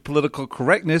the age of political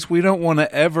correctness, we don't want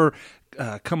to ever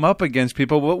come up against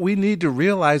people, but we need to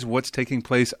realize what's taking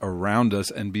place around us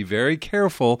and be very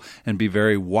careful and be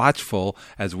very watchful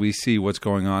as we see what's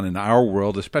going on in our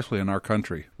world, especially in our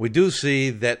country. We do see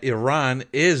that Iran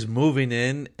is moving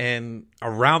in and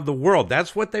around the world.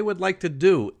 That's what they would like to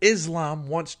do. Islam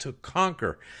wants to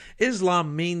conquer.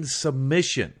 Islam means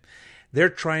submission. They're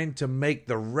trying to make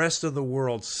the rest of the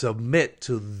world submit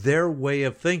to their way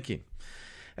of thinking.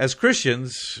 As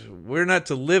Christians, we're not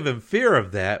to live in fear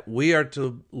of that. We are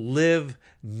to live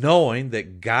knowing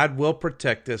that God will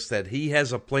protect us, that He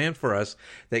has a plan for us,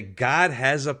 that God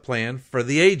has a plan for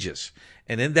the ages.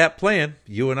 And in that plan,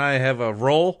 you and I have a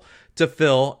role to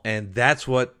fill, and that's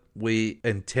what we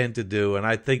intend to do. And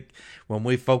I think when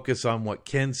we focus on what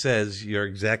Ken says, you're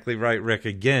exactly right, Rick.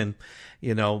 Again,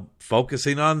 you know,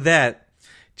 focusing on that,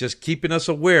 just keeping us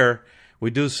aware,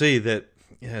 we do see that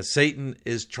Satan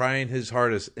is trying his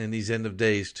hardest in these end of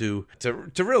days to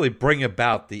really bring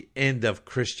about the end of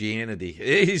Christianity.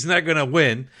 He's not going to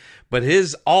win, but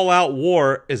his all-out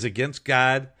war is against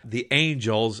God, the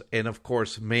angels, and of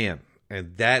course man.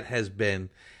 And that has been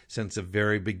since the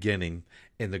very beginning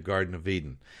in the Garden of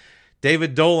Eden.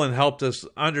 David Dolan helped us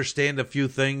understand a few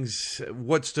things.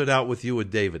 What stood out with you with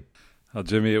David? Well,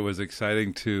 Jimmy, it was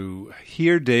exciting to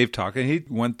hear Dave talking. He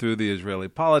went through the Israeli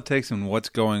politics and what's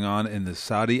going on in the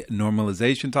Saudi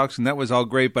normalization talks, and that was all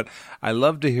great. But I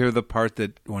love to hear the part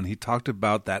that when he talked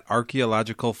about that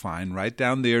archaeological find right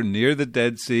down there near the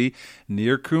Dead Sea,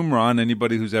 near Qumran.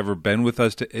 Anybody who's ever been with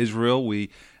us to Israel,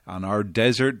 on our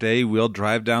desert day, we'll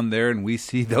drive down there and we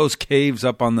see those caves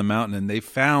up on the mountain, and they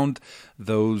found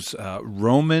those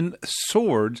Roman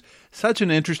swords. Such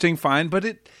an interesting find, but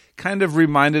it kind of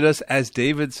reminded us, as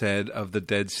David said, of the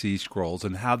Dead Sea Scrolls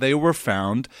and how they were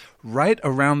found right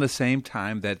around the same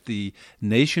time that the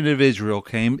nation of Israel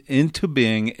came into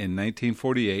being in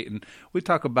 1948. And we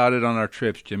talk about it on our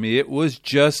trips, Jimmy. It was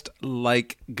just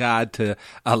like God to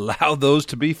allow those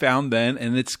to be found then,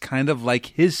 and it's kind of like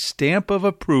his stamp of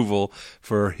approval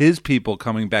for his people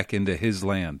coming back into his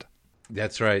land.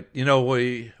 That's right. You know,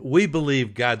 we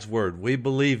believe God's word. We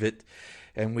believe it,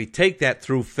 and we take that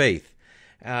through faith.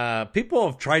 People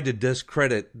have tried to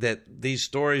discredit that these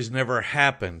stories never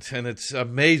happened, and it's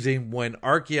amazing when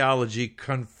archaeology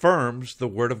confirms the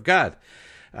Word of God.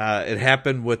 It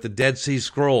happened with the Dead Sea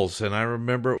Scrolls, and I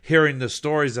remember hearing the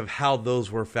stories of how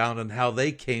those were found and how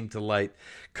they came to light,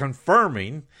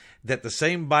 confirming that the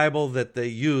same Bible that they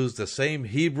used, the same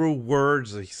Hebrew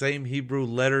words, the same Hebrew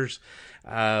letters,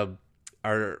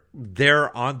 are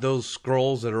there on those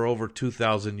scrolls that are over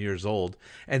 2,000 years old.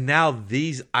 And now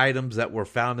these items that were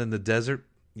found in the desert,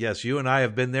 yes, you and I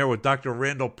have been there with Dr.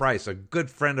 Randall Price, a good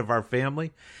friend of our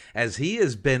family. As he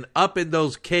has been up in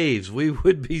those caves, we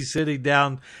would be sitting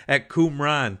down at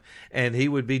Qumran, and he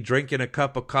would be drinking a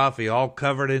cup of coffee, all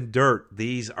covered in dirt,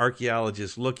 these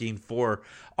archaeologists looking for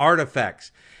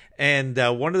artifacts. And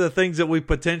one of the things that we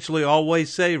potentially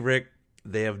always say, Rick,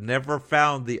 they have never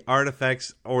found the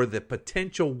artifacts or the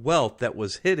potential wealth that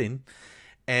was hidden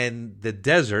in the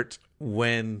desert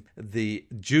when the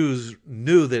Jews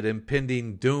knew that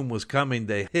impending doom was coming.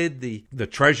 They hid the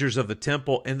treasures of the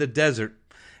temple in the desert.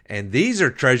 And these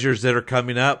are treasures that are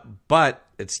coming up, but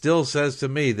it still says to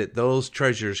me that those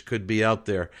treasures could be out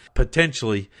there.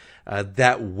 Potentially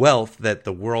that wealth that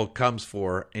the world comes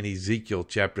for in Ezekiel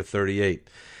chapter 38.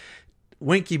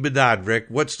 Winkie Medad, Rick,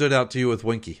 what stood out to you with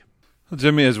Winkie? Well,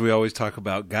 Jimmy, as we always talk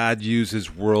about, God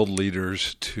uses world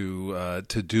leaders to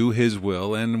do his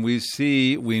will, and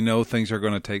we know things are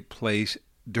going to take place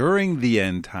during the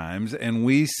end times, and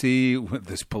we see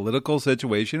this political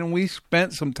situation, and we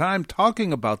spent some time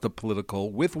talking about the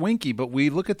political with Winkie, but we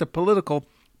look at the political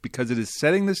because it is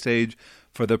setting the stage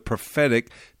for the prophetic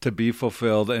to be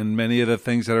fulfilled, and many of the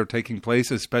things that are taking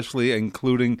place, especially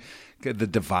including the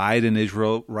divide in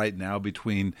Israel right now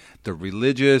between the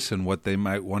religious and what they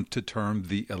might want to term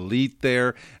the elite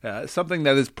there, something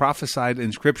that is prophesied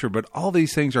in Scripture. But all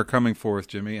these things are coming forth,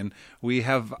 Jimmy, and we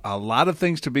have a lot of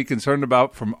things to be concerned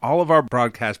about from all of our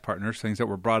broadcast partners, things that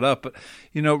were brought up. But,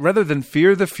 you know, rather than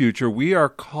fear the future, we are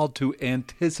called to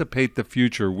anticipate the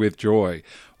future with joy.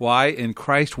 Why? In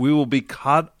Christ we will be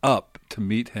caught up to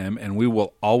meet him, and we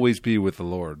will always be with the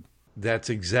Lord. That's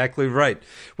exactly right.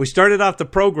 We started off the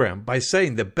program by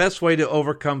saying the best way to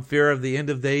overcome fear of the end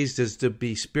of days is to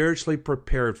be spiritually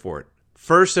prepared for it.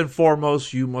 First and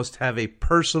foremost, you must have a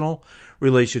personal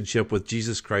relationship with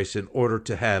Jesus Christ in order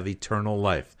to have eternal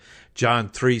life. John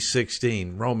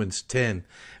 3:16, Romans 10,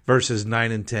 verses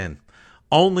 9 and 10.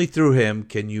 Only through him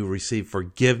can you receive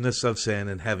forgiveness of sin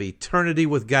and have eternity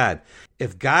with God.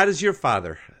 If God is your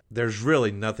Father, there's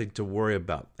really nothing to worry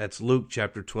about. That's Luke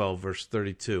chapter 12, verse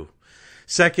 32.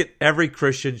 Second, every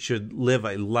Christian should live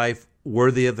a life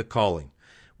worthy of the calling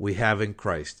we have in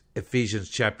Christ. Ephesians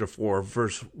chapter 4,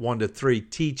 verse 1 to 3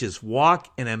 teaches, walk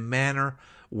in a manner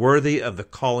worthy of the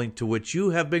calling to which you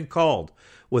have been called,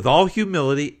 with all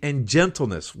humility and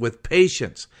gentleness, with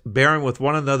patience, bearing with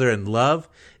one another in love,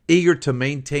 eager to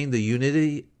maintain the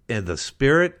unity in the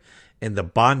Spirit and the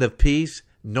bond of peace.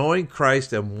 Knowing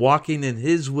Christ and walking in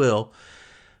his will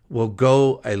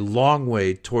go a long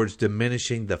way towards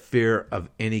diminishing the fear of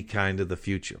any kind of the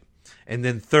future. And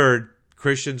then third,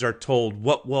 Christians are told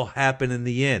what will happen in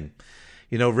the end.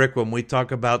 You know, Rick, when we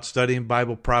talk about studying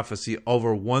Bible prophecy,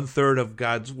 over 1/3 of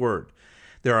God's Word,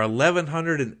 there are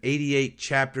 1,188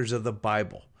 chapters of the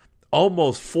Bible.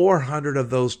 Almost 400 of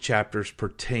those chapters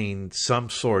pertain some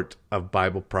sort of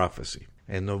Bible prophecy.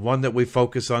 And the one that we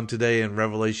focus on today in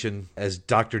Revelation, as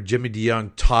Dr. Jimmy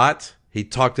DeYoung taught, he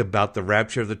talked about the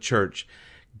rapture of the church,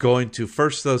 going to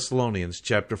 1 Thessalonians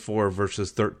chapter 4,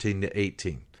 verses 13 to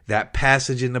 18. That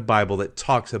passage in the Bible that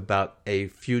talks about a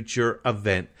future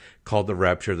event called the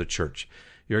rapture of the church.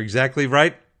 You're exactly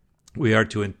right. We are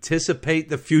to anticipate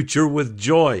the future with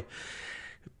joy.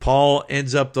 Paul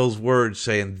ends up those words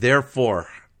saying, therefore,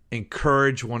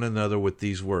 encourage one another with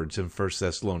these words in 1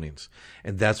 Thessalonians.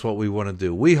 And that's what we want to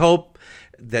do. We hope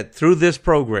that through this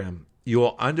program, you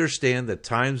will understand the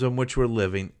times in which we're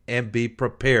living and be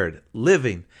prepared,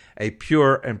 living a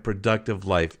pure and productive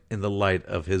life in the light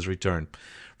of his return.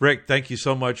 Rick, thank you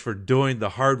so much for doing the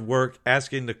hard work,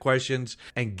 asking the questions,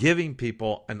 and giving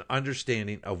people an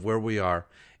understanding of where we are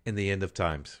in the end of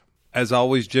times. As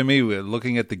always, Jimmy, we're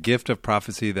looking at the gift of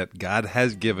prophecy that God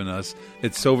has given us.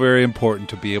 It's so very important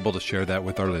to be able to share that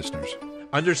with our listeners.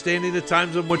 understanding the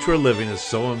times in which we're living is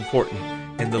so important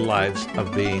in the lives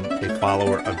of being a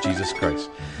follower of Jesus Christ.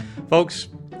 Folks,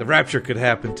 the rapture could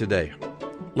happen today.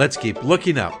 Let's keep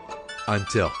looking up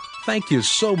until. Thank you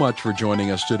so much for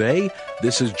joining us today.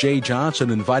 This is Jay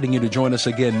Johnson inviting you to join us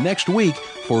again next week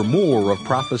for more of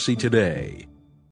Prophecy Today.